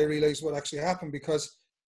afterwards I realized what actually happened, because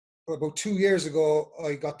about 2 years ago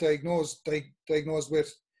I got diagnosed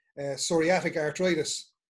with psoriatic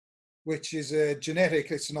arthritis. which is a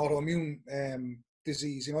genetic. It's an autoimmune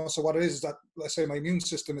disease. So what it is that, let's say, my immune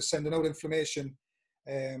system is sending out inflammation,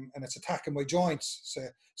 and it's attacking my joints.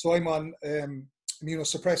 So I'm on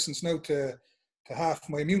immunosuppressants now to half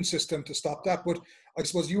my immune system to stop that. But I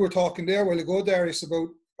suppose you were talking there a while ago, Darius, about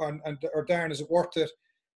or Darren, is it worth it?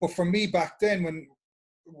 But for me back then,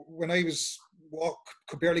 when I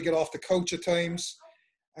could barely get off the couch at times,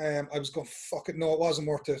 I was going, fuck it, no, it wasn't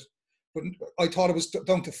worth it. But I thought it was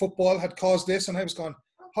down to football had caused this, and I was going,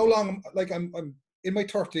 how long? Like I'm in my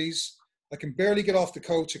 30s, I can barely get off the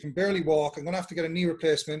couch, I can barely walk. I'm going to have to get a knee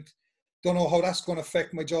replacement. Don't know how that's going to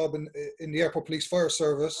affect my job in the Airport Police Fire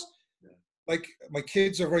Service. Like, my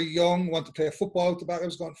kids are very young, want to play football out the back. I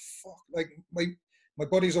was going, fuck, like my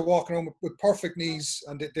buddies are walking around with perfect knees,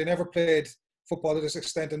 and they never played football to this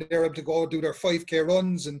extent, and they're able to go do their 5K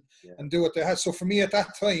runs and do what they had. So for me at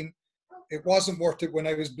that time, it wasn't worth it when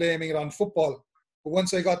I was blaming it on football. But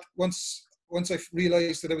once I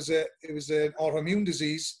realised that it was an autoimmune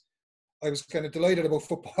disease, I was kind of delighted about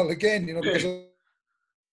football again, because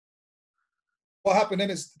what happened then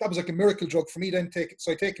is that was like a miracle drug for me then.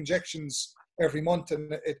 So I take injections every month,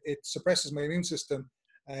 and it suppresses my immune system,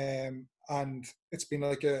 and it's been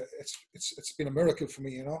like it's been a miracle for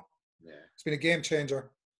me, It's been a game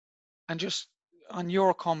changer. And just on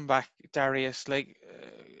your comeback, Darius, like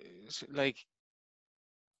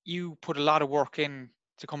you put a lot of work in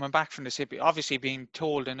to coming back from this. Obviously, being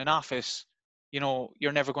told in an office,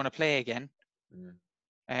 you're never going to play again.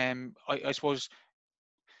 I suppose,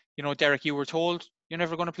 Derek, you were told you're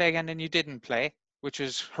never going to play again, and you didn't play, which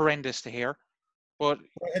is horrendous to hear. But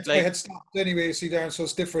I had stopped anyway, see, Darren, so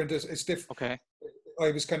it's different. It's different. Okay.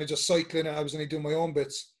 I was kind of just cycling, and I was only doing my own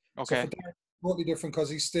bits. Okay. So for Darren, totally different,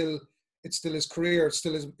 because it's still his career, it's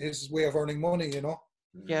still his way of earning money,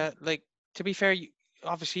 Yeah, like, to be fair,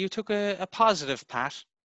 obviously you took a positive path.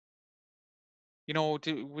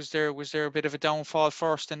 Was there a bit of a downfall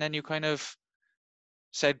first, and then you kind of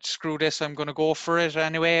said, screw this, I'm going to go for it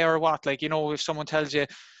anyway, or what? Like, if someone tells you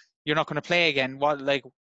you're not going to play again, what, like?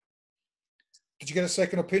 Did you get a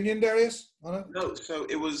second opinion, Darius, on it? No, so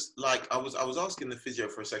it was like I was asking the physio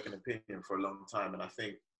for a second opinion for a long time, and I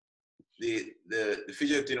think the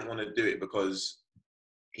physio didn't want to do it because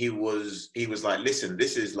he was like, listen,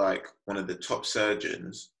 this is like one of the top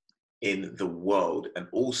surgeons in the world, and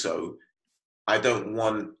also I don't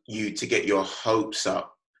want you to get your hopes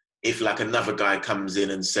up if like another guy comes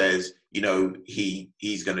in and says,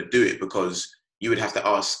 he's going to do it, because you would have to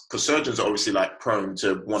ask, because surgeons are obviously like prone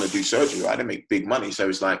to want to do surgery, right? They make big money. So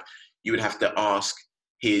it's like, you would have to ask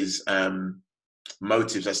his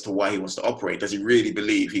motives as to why he wants to operate. Does he really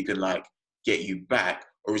believe he can like get you back?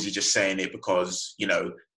 Or is he just saying it because,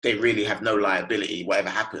 they really have no liability, whatever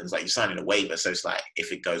happens, like you're signing a waiver. So it's like,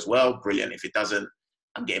 if it goes well, brilliant. If it doesn't,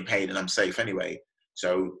 I'm getting paid and I'm safe anyway.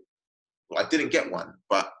 So I didn't get one,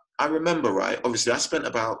 but I remember, right, obviously I spent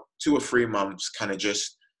about 2 or 3 months kind of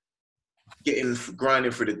just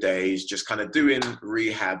grinding through the days, just kind of doing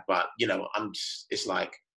rehab. But, it's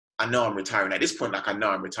like, I know I'm retiring. At this point, like, I know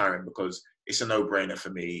I'm retiring because it's a no-brainer for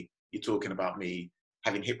me. You're talking about me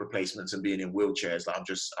having hip replacements and being in wheelchairs. Like,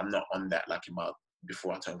 I'm not on that, like,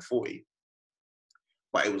 before I turn 40.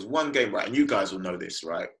 But it was one game, right? And you guys will know this,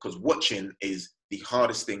 right? Because watching is the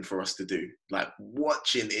hardest thing for us to do. Like,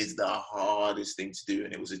 watching is the hardest thing to do.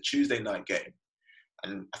 And it was a Tuesday night game.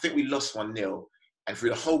 And I think we lost 1-0. And through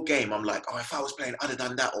the whole game, I'm like, if I was playing, I'd have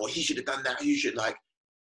done that. Or he should have done that. You should, like.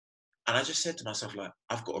 And I just said to myself, like,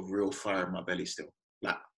 I've got a real fire in my belly still.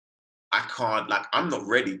 Like, I can't, like, I'm not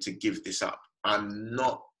ready to give this up. I'm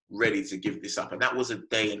not ready to give this up. And that was a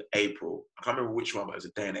day in April. I can't remember which one, but it was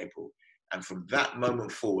a day in April. And from that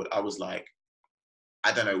moment forward, I was like,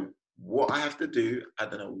 I don't know what I have to do. I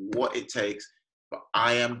don't know what it takes, but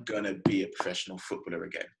I am going to be a professional footballer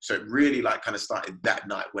again. So it really like kind of started that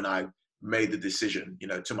night when I made the decision,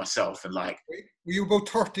 to myself. And like, were you about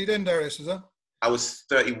 30 then, Darius, is that? I was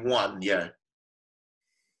 31. Yeah.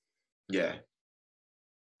 Yeah.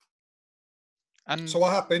 And so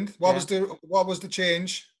what happened? What was the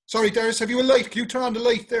change? Sorry, Darius, have you a light? Can you turn on the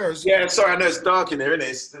light there? Yeah, sorry, I know it's dark in there, isn't it?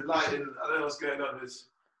 It's the lighting, I don't know what's going on. It's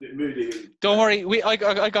a bit moody. Don't worry, I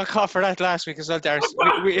got caught for that last week as well, Darius.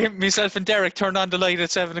 Myself and Derek turned on the light at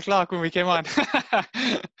 7:00 when we came on.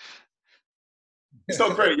 It's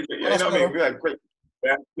not great, you know what I mean? We had great.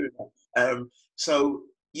 So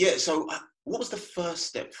what was the first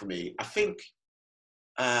step for me? I think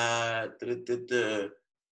I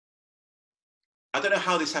don't know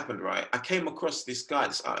how this happened, right? I came across this guy,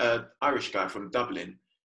 this Irish guy from Dublin.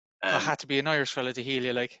 I had to be an Irish fella to heal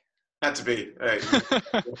you, like. Had to be. Right.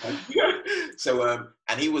 So,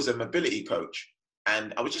 and he was a mobility coach.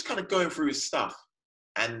 And I was just kind of going through his stuff.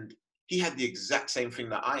 And he had the exact same thing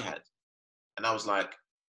that I had. And I was like,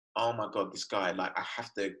 oh my God, this guy, like, I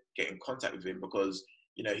have to get in contact with him because,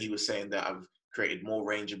 you know, he was saying that I've created more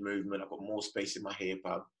range of movement. I've got more space in my hip.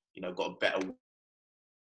 I've, you know, got a better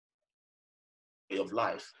way of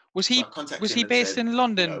life. Was So he I contacted was him he and based said, in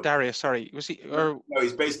London, you know, Darius? Sorry, was he? Or no,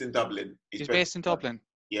 he's based in Dublin. he's based in Dublin.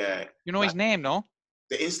 Yeah. You know his name, no?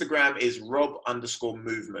 The Instagram is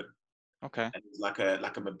Rob_movement. Okay. And he's like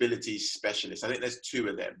a mobility specialist. I think there's 2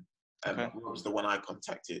 of them. Okay. Rob was the one I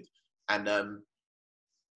contacted. And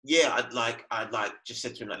yeah, I'd just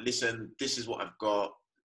said to him, like, listen, this is what I've got,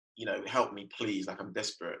 you know, help me please, like, I'm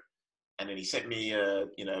desperate. And then he sent me a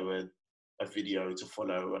video to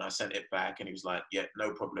follow, and I sent it back, and he was like, yeah,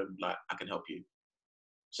 no problem, like, I can help you.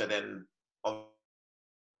 So then I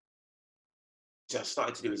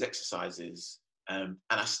started to do his exercises, and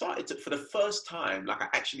I started to, for the first time, like, I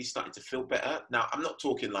actually started to feel better. Now, I'm not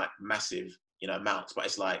talking like massive, you know, amounts, but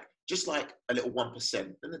it's like, just like a little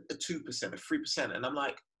 1%, and a 2%, a 3%. And I'm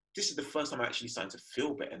like, this is the first time I'm actually starting to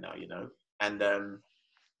feel better now, you know? And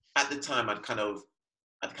at the time, I'd kind of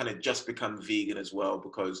just become vegan as well,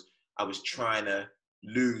 because I was trying to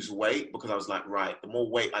lose weight, because I was like, right, the more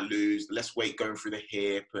weight I lose, the less weight going through the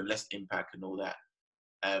hip and less impact and all that.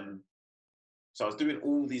 So I was doing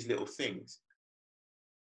all these little things.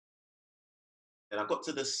 And I got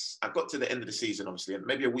to the end of the season, obviously, and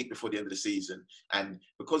maybe a week before the end of the season. And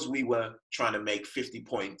because we were trying to make 50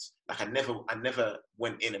 points, like, I never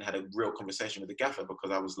went in and had a real conversation with the gaffer,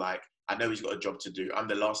 because I was like, I know he's got a job to do. I'm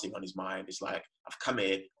the last thing on his mind. It's like, I've come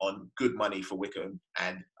here on good money for Wycombe,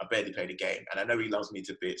 and I barely played a game. And I know he loves me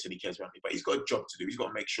to bits and he cares about me, but he's got a job to do. He's got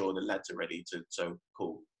to make sure the lads are ready to, so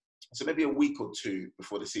cool. So maybe a week or 2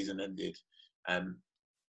 before the season ended,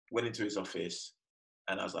 went into his office,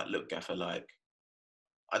 and I was like, look, gaffer, like,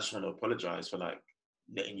 I just want to apologize for, like,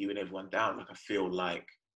 letting you and everyone down. Like, I feel like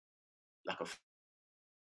a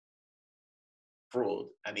fraud.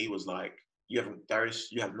 And he was like, Darius,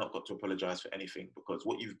 you have not got to apologize for anything, because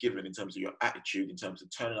what you've given in terms of your attitude, in terms of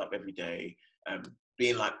turning up every day,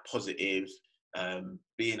 being, like, positive,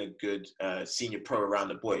 being a good senior pro around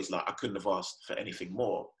the boys, like, I couldn't have asked for anything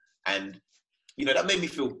more. And, you know, that made me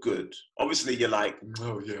feel good. Obviously, you're like,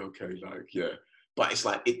 oh, yeah, okay, like, yeah. But it's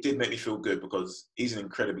like, it did make me feel good, because he's an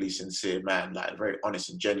incredibly sincere man, like a very honest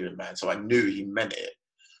and genuine man. So I knew he meant it.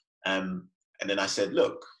 And then I said,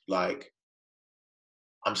 look, like,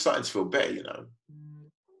 I'm starting to feel better, you know?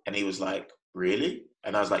 And he was like, really?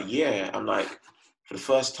 And I was like, yeah. I'm like, for the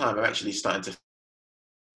first time, I'm actually starting to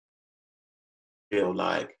feel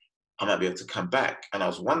like I might be able to come back. And I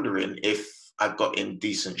was wondering, if I got in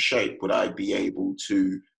decent shape, would I be able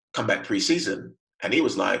to come back pre-season? And he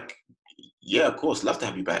was like, yeah, of course, love to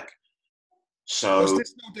have you back. So was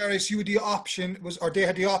this now, Darius, you had the option, or they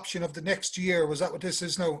had the option of the next year? Was that what this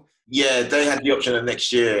is now? Yeah, they had the option of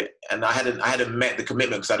next year, and I hadn't met the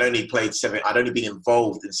commitment, because I'd only played 7. I'd only been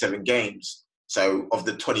involved in 7 games. So of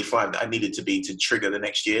the 25 that I needed to be to trigger the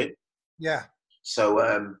next year. Yeah. So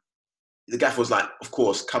the gaffer was like, of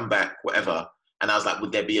course, come back, whatever. And I was like,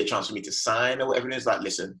 would there be a chance for me to sign or whatever? And he was like,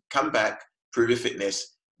 listen, come back, prove your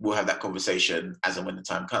fitness. We'll have that conversation as and when the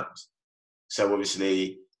time comes. So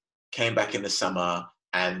obviously came back in the summer,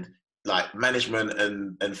 and, like, management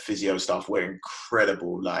and physio staff were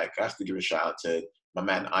incredible. Like, I have to give a shout out to my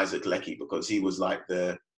man, Isaac Lecky, because he was like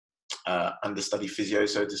the understudy physio,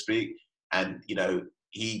 so to speak. And, you know,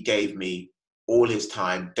 he gave me all his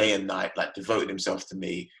time, day and night, like, devoted himself to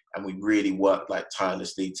me. And we really worked, like,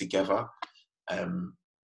 tirelessly together.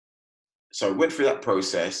 So I went through that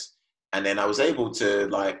process, and then I was able to,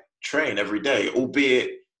 like, train every day,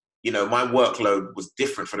 albeit, you know, my workload was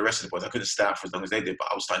different for the rest of the boys. I couldn't stay out for as long as they did, but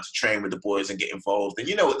I was starting to train with the boys and get involved. And,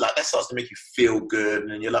 you know, like, that starts to make you feel good.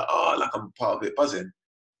 And you're like, oh, like, I'm part of it, buzzing.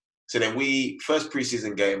 So then first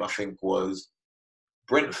preseason game, I think, was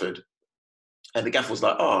Brentford. And the gaffer was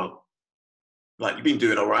like, oh, like, you've been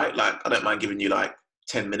doing all right. Like, I don't mind giving you, like,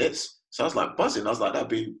 10 minutes. So I was like, buzzing. I was like, that'd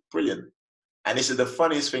be brilliant. And this is the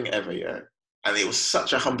funniest thing ever, yeah. And it was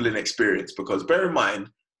such a humbling experience, because bear in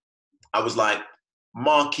mind, I was like,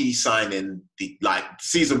 marquee signing the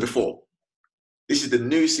season before. This is the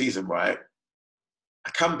new season, right?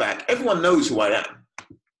 I come back, everyone knows who I am.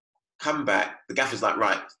 Come back, the gaffer's like,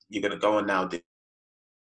 right, you're gonna go on now. So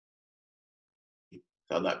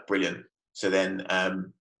I'm like, brilliant. So then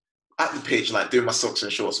at the pitch, like, doing my socks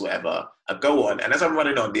and shorts, whatever, I go on, and as I'm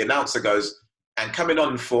running on, the announcer goes, and coming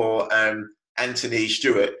on for Anthony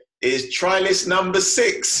Stewart is trialist number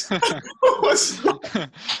 6.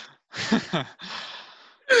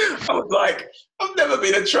 I was like, I've never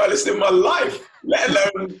been a trialist in my life. let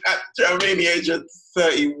alone at, do you know what I mean, the age of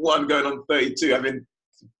 31 going on 32. I mean,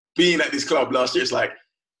 being at this club last year, it's like,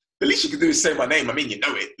 the least you could do is say my name. I mean, you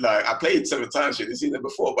know it. Like, I played 7 times here this season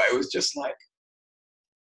before, but it was just like,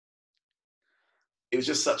 it was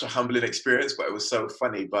just such a humbling experience, but it was so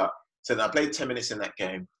funny. But so then I played 10 minutes in that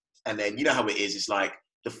game. And then, you know how it is. It's like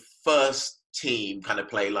the first team kind of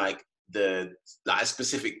play like a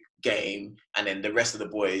specific game, and then the rest of the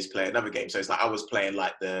boys play another game. So it's like I was playing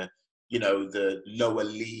like the lower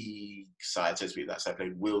league side, so to speak. So I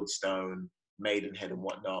played Wildstone, Maidenhead, and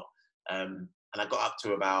whatnot. And I got up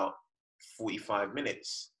to about 45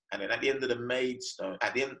 minutes. And then at the end of the Maidstone,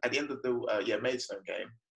 Maidstone game,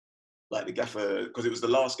 like the gaffer, because it was the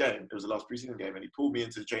last game, it was the last preseason game, and he pulled me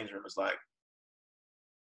into the changing room and was like,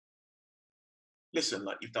 listen,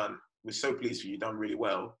 like we're so pleased for you, you've done really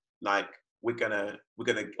well. Like, we're gonna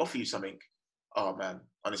offer you something. Oh man,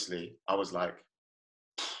 honestly, I was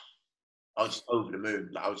just over the moon.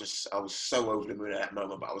 Like, I was so over the moon at that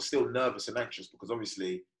moment, but I was still nervous and anxious because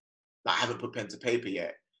obviously, like, I haven't put pen to paper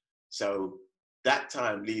yet. So that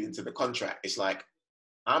time leading to the contract, it's like,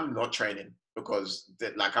 I'm not training because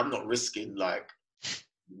like, I'm not risking, like,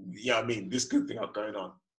 you know what I mean, this good thing going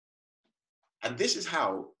on. And this is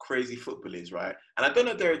how crazy football is, right? And I don't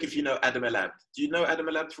know, Derek, if you know Adam Elabd. Do you know Adam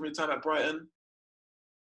Elabd from your time at Brighton?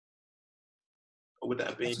 Or would that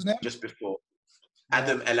have been just before? No.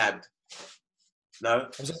 Adam Elabd. No?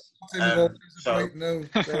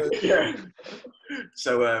 Yeah.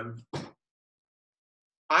 So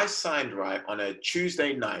I signed, right, on a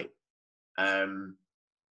Tuesday night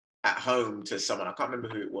at home to someone. I can't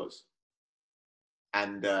remember who it was.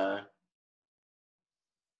 And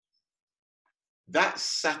that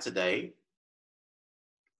Saturday,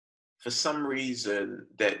 for some reason,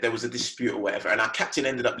 there was a dispute or whatever, and our captain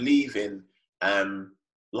ended up leaving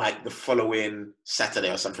like the following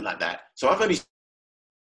Saturday or something like that. So I've only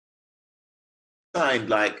signed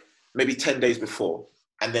like maybe 10 days before,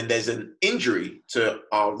 and then there's an injury to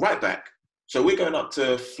our right back. So we're going up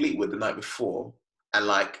to Fleetwood the night before, and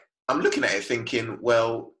like, I'm looking at it thinking,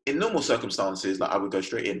 well, in normal circumstances, like, I would go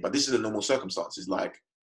straight in, but this is a normal circumstances, like,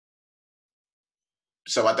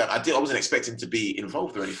 so I wasn't expecting to be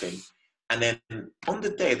involved or anything. And then on the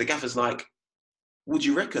day, the gaffer's like, would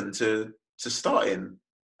you reckon to start in?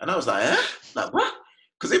 And I was like, eh? Like, what?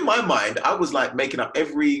 Because in my mind, I was like making up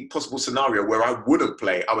every possible scenario where I wouldn't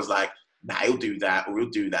play. I was like, nah, he'll do that, or he'll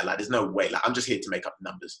do that. Like, there's no way. Like, I'm just here to make up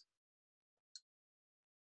numbers.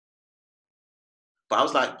 But I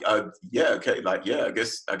was like, yeah, okay. Like, yeah,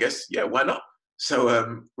 I guess, yeah, why not?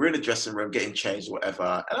 So we're in the dressing room getting changed or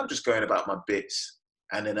whatever. And I'm just going about my bits.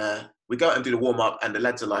 And then we go out and do the warm-up, and the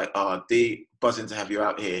lads are like, oh, D, buzzing to have you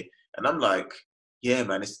out here. And I'm like, yeah,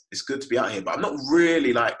 man, it's good to be out here. But I'm not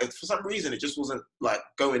really, like, for some reason, it just wasn't, like,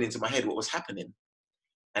 going into my head what was happening.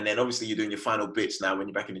 And then, obviously, you're doing your final bits now when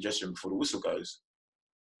you're back in the dressing room before the whistle goes.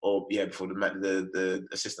 Or, yeah, before the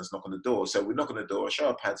assistants knock on the door. So we knock on the door, show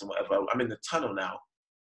our pads and whatever. I'm in the tunnel now.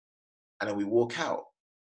 And then we walk out.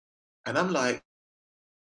 And I'm like,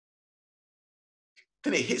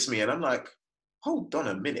 then it hits me, and I'm like, hold on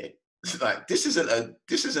a minute. Like, this isn't a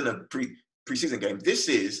preseason game. This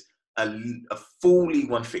is a full League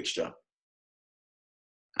One fixture.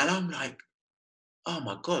 And I'm like, oh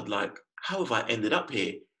my God, like, how have I ended up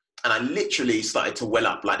here? And I literally started to well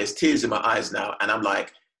up. Like, there's tears in my eyes now. And I'm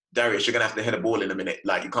like, Darius, you're going to have to head a ball in a minute.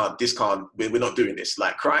 Like, we're not doing this.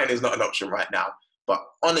 Like, crying is not an option right now. But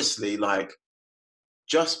honestly, like,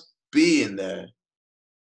 just being there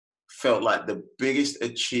felt like the biggest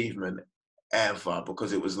achievement ever,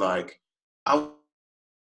 because it was like, I was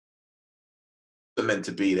meant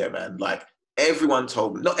to be there, man. Like, everyone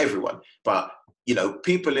told me, not everyone, but, you know,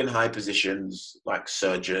 people in high positions, like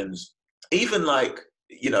surgeons, even like,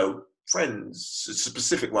 you know, friends,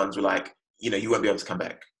 specific ones were like, you know, you won't be able to come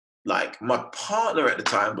back. Like, my partner at the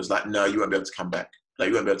time was like, no, you won't be able to come back. Like,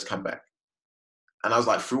 you won't be able to come back. And I was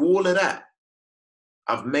like, through all of that,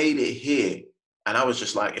 I've made it here. And I was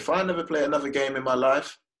just like, if I never play another game in my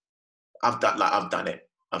life, I've done it.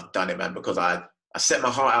 I've done it, man, because I set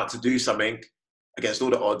my heart out to do something against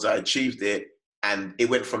all the odds. I achieved it. And it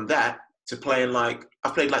went from that to playing, like,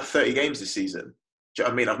 I've played like 30 games this season. Do you know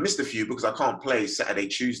what I mean? I've missed a few because I can't play Saturday,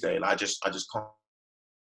 Tuesday. Like, I just can't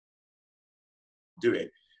do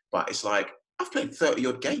it. But it's like, I've played 30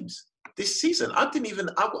 odd games this season. I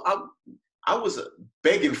was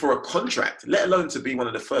begging for a contract, let alone to be one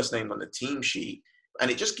of the first names on the team sheet.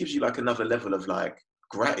 And it just gives you like another level of like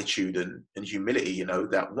gratitude and humility, you know,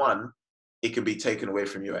 that one, it can be taken away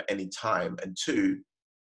from you at any time. And two,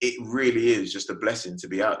 it really is just a blessing to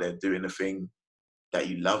be out there doing the thing that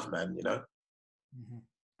you love, man, you know? Mm-hmm.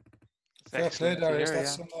 Fair play, excellent to Darius. hear.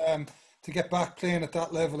 That's Yeah. some, to get back playing at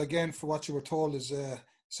that level again for what you were told is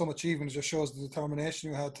some achievement. It just shows the determination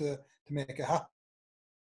you had to make it happen.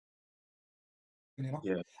 You know.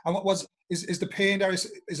 Yeah. And what was is the pain, Darius?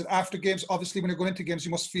 Is it after games? Obviously, when you're going into games,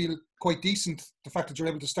 you must feel quite decent. The fact that you're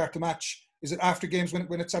able to start the match. Is it after games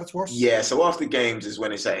when it's at its worst? Yeah, so after games is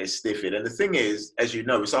when it's at its stiffest. And the thing is, as you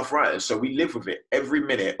know, it's arthritis, so we live with it every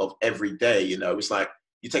minute of every day. You know, it's like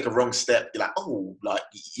you take a wrong step, you're like, oh, like,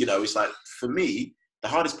 you know, it's like, for me, the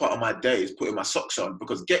hardest part of my day is putting my socks on,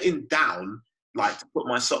 because getting down, like, to put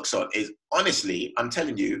my socks on is, honestly, I'm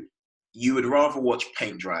telling you, you would rather watch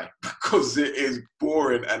paint dry, because it is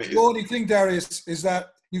boring and it is. The only thing, Darius, is that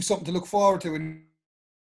you've something to look forward to and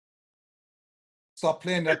stop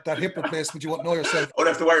playing that hip replacement. You won't know yourself. I don't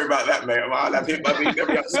have to worry about that, mate. I'll have hip, I'll be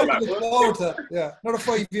Something to look forward to. Yeah, another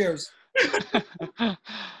 5 years.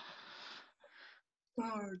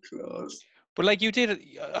 Oh, class. But like you did,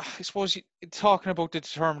 I suppose, talking about the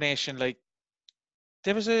determination, like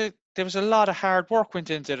there was a lot of hard work went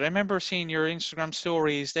into it. I remember seeing your Instagram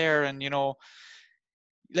stories there, and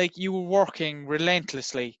like you were working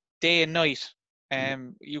relentlessly day and night.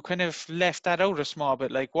 You kind of left that out a small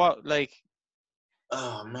bit. Like what, like?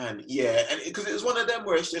 Oh man, yeah, and because it was one of them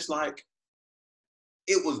where it's just like,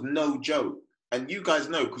 it was no joke, and you guys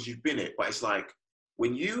know because you've been it. But it's like,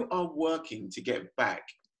 when you are working to get back,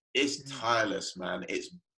 it's tireless, man.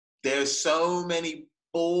 There's so many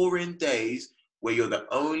boring days where you're the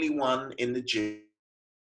only one in the gym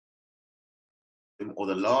or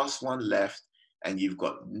the last one left, and you've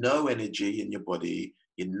got no energy in your body.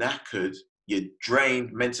 You're knackered. You're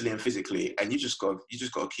drained mentally and physically, and you just got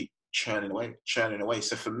to keep churning away.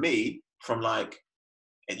 So for me, from like,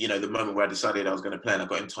 the moment where I decided I was going to play, and I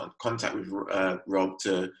got in contact with Rob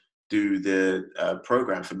to do the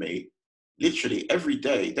program for me, literally every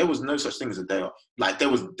day, there was no such thing as a day off. Like there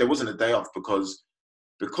wasn't a day off, because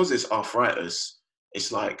it's arthritis.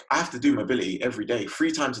 It's like I have to do mobility every day,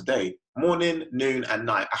 3 times a day, morning, noon, and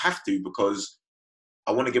night. I have to, because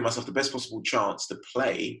I want to give myself the best possible chance to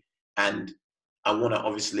play, and I want to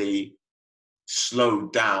obviously slow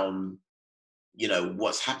down,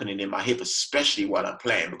 what's happening in my hip, especially while I'm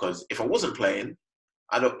playing. Because if I wasn't playing,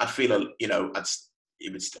 I'd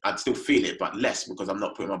still feel it, but less, because I'm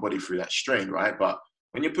not putting my body through that strain, right? But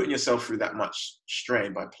when you're putting yourself through that much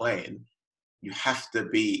strain by playing, you have to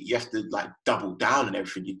like double down on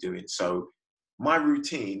everything you're doing. So my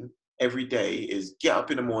routine every day is get up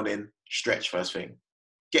in the morning, stretch first thing,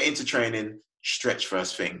 get into training, stretch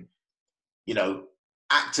first thing,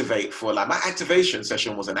 activate for, like, my activation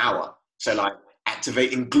session was an hour. So like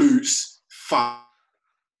activating glutes,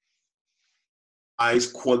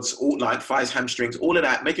 thighs, quads, all, like thighs, hamstrings, all of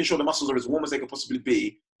that, making sure the muscles are as warm as they could possibly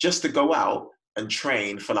be, just to go out and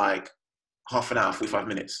train for like half an hour, 45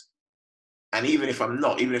 minutes. And even if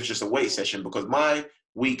it's just a weight session, because my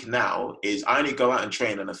week now is I only go out and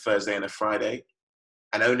train on a Thursday and a Friday,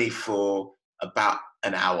 and only for about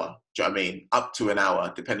an hour. Do you know what I mean? Up to an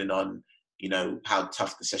hour, depending on, how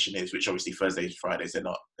tough the session is, which obviously Thursdays, Fridays, they're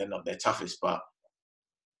not their toughest. But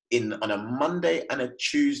on a Monday and a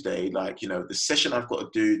Tuesday, like, the session I've got to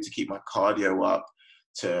do to keep my cardio up,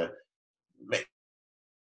 to make,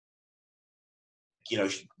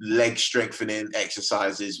 leg strengthening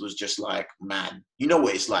exercises, was just like, man, you know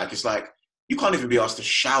what it's like? It's like, you can't even be asked to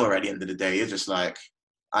shower at the end of the day. You're just like,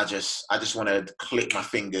 I just want to click my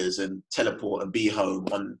fingers and teleport and be home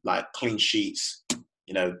on like clean sheets,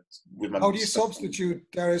 with my. How do you substitute,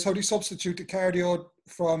 Darius? How do you substitute the cardio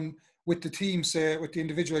with the team, say, with the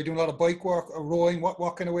individual? Are you doing a lot of bike work or rowing?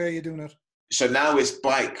 What kind of way are you doing it? So now it's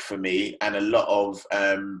bike for me, and a lot of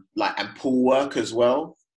and pool work as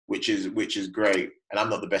well, which is great. And I'm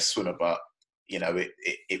not the best swimmer, but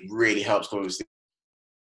it really helps, obviously,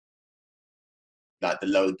 like the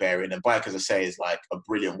load bearing. And bike, as I say, is like a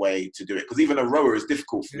brilliant way to do it, because even a rower is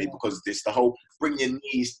difficult for me, because this, the whole bring your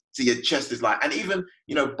knees to your chest is like, and even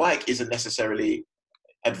bike isn't necessarily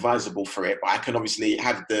advisable for it, but I can obviously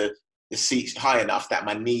have the seats high enough that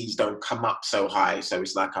my knees don't come up so high, so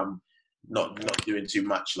it's like I'm not doing too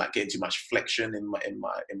much, like getting too much flexion in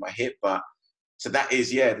my hip. But so that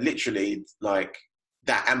is, literally like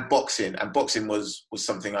that. And boxing was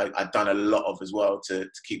something I'd done a lot of as well, to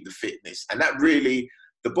keep the fitness. And that really,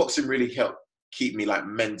 the boxing really helped keep me like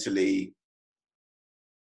mentally,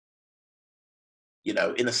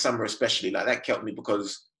 in the summer especially, like that kept me,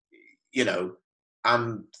 because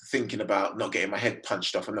I'm thinking about not getting my head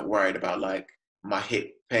punched off. I'm not worried about like my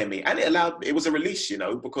hip paying me. And it was a release,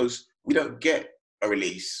 because we don't get a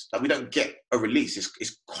release. Like, we don't get a release.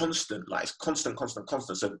 It's constant, like it's constant.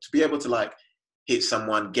 So to be able to like hit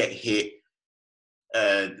someone, get hit,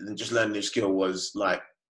 and just learning a new skill was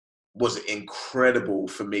incredible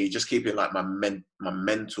for me. Just keeping like my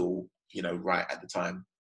mental, right at the time.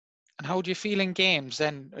 And how do you feel in games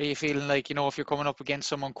then? Are you feeling like, if you're coming up against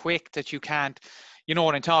someone quick that you can't, you know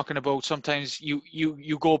what I'm talking about? Sometimes you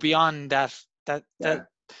go beyond that, that,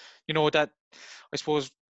 I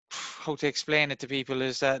suppose, how to explain it to people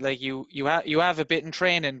is that like you have a bit in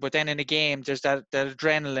training, but then in a game there's that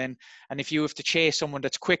adrenaline, and if you have to chase someone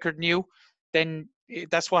that's quicker than you, then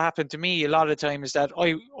that's what happened to me a lot of the time, is that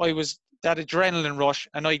I was that adrenaline rush,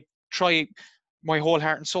 and I try my whole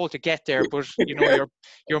heart and soul to get there, but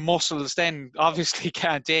your muscles then obviously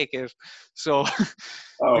can't take it. So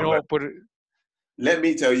but let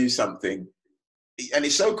me tell you something, and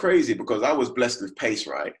it's so crazy because I was blessed with pace,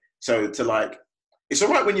 right? So it's all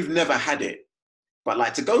right when you've never had it, but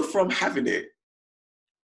like to go from having it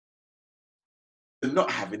to not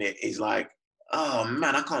having it is like, oh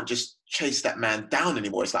man, I can't just chase that man down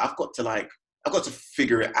anymore. It's like I've got to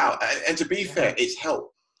figure it out. And to be fair, it's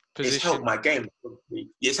helped. Position. It's helped my game.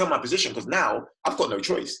 It's helped my position because now I've got no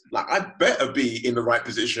choice. Like I better be in the right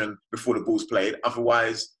position before the ball's played.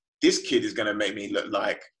 Otherwise, this kid is going to make me look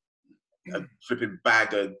like a flipping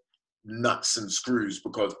bag of nuts and screws,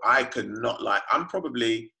 because I could not, like, I'm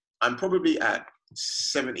probably at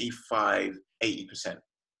 75, 80%.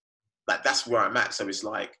 Like that's where I'm at. So it's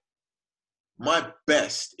like my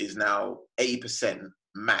best is now 80%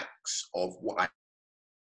 max of what I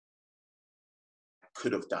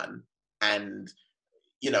could have done. And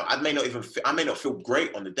I may not feel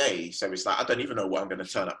great on the day. So it's like I don't even know what I'm going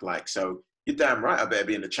to turn up like. So you're damn right, I better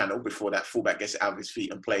be in the channel before that fullback gets it out of his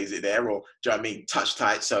feet and plays it there, or do you know what I mean? Touch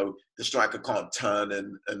tight so the striker can't turn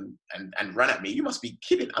and run at me. You must be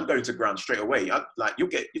kidding. I'm going to ground straight away. You're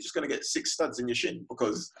just going to get 6 studs in your shin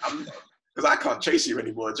because I can't chase you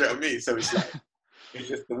anymore. Do you know what I mean? So it's like it's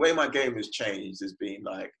just the way my game has changed has been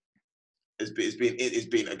like it's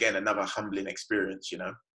been again another humbling experience.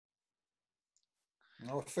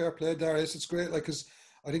 Oh, fair play, Darius. It's great, like, because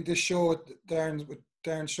I think this show,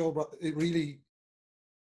 Darren's show, it really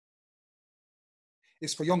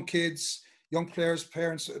is for young kids, young players,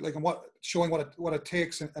 parents, like, and showing what it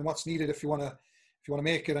takes and what's needed if you want to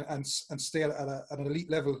make it and stay at an elite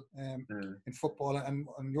level in football. And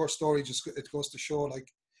your story it goes to show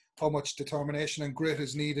like how much determination and grit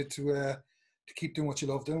is needed to keep doing what you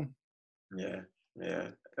love doing. Yeah.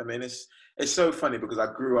 I mean, it's so funny because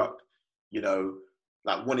I grew up,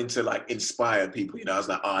 like wanting to like inspire people. I was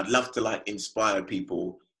like, I'd love to like inspire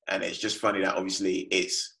people, and it's just funny that obviously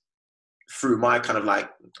it's through my kind of like,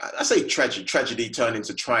 I say tragedy turned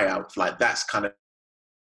into triumph. Like that's kind of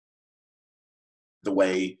the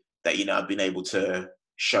way that I've been able to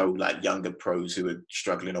show like younger pros who are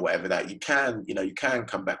struggling or whatever that you can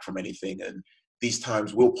come back from anything, and these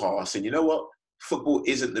times will pass. And you know what? Football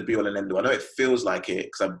isn't the be all and end all. I know it feels like it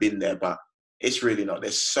because I've been there, but it's really not.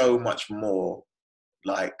 There's so much more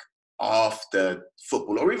like after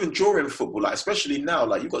football or even during football, like especially now,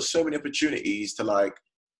 like you've got so many opportunities to like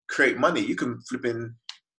create money. You can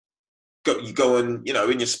go and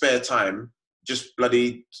in your spare time just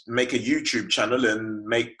bloody make a YouTube channel and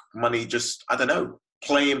make money, just I don't know,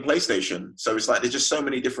 playing PlayStation. So it's like there's just so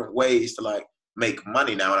many different ways to like make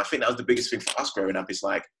money now. And I think that was the biggest thing for us growing up. It's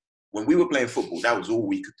like when we were playing football, that was all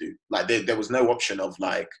we could do. Like there was no option of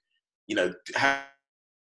like having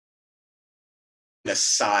a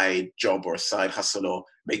side job or a side hustle or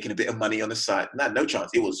making a bit of money on the side. No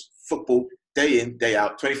chance. It was football day in, day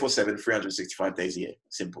out, 24/7, 365 days a year.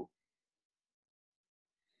 Simple.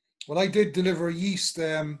 Well, I did deliver yeast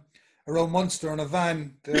around Munster in a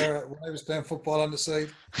van there when I was playing football on the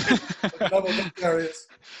side.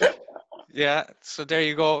 Yeah, so there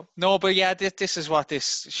you go. No, but yeah, this is what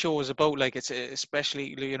this show is about. Like, it's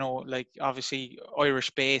especially, like obviously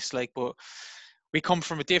Irish based, like, but we come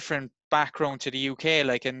from a different background to the UK,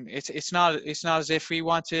 like, and it's not as if we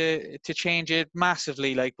want to change it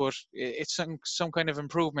massively, like, but it's some kind of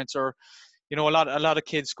improvements, or a lot of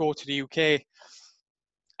kids go to the UK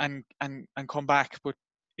and come back, but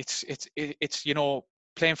it's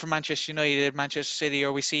playing for Manchester United, Manchester City,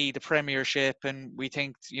 or we see the Premiership and we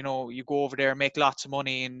think, you go over there, make lots of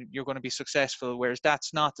money and you're going to be successful, whereas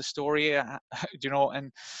that's not the story, and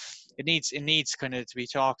it needs kind of to be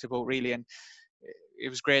talked about, really. And it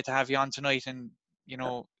was great to have you on tonight, and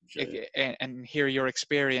and hear your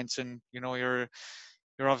experience, and you're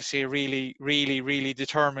obviously a really, really, really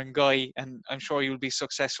determined guy, and I'm sure you'll be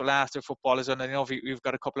successful after football as well. I know you've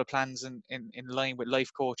got a couple of plans in line with life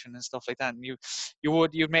coaching and stuff like that, and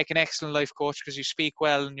you'd make an excellent life coach because you speak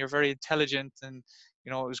well and you're very intelligent, and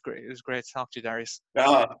it was great to talk to you, Darius.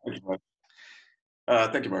 Thank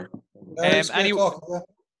you, Mark. It's great talking to you.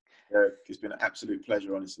 Eric, it's been an absolute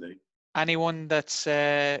pleasure, honestly. Anyone that's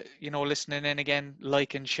listening in again,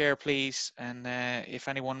 like and share, please. And if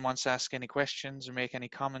anyone wants to ask any questions or make any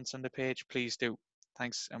comments on the page, please do.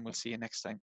 Thanks, and we'll see you next time.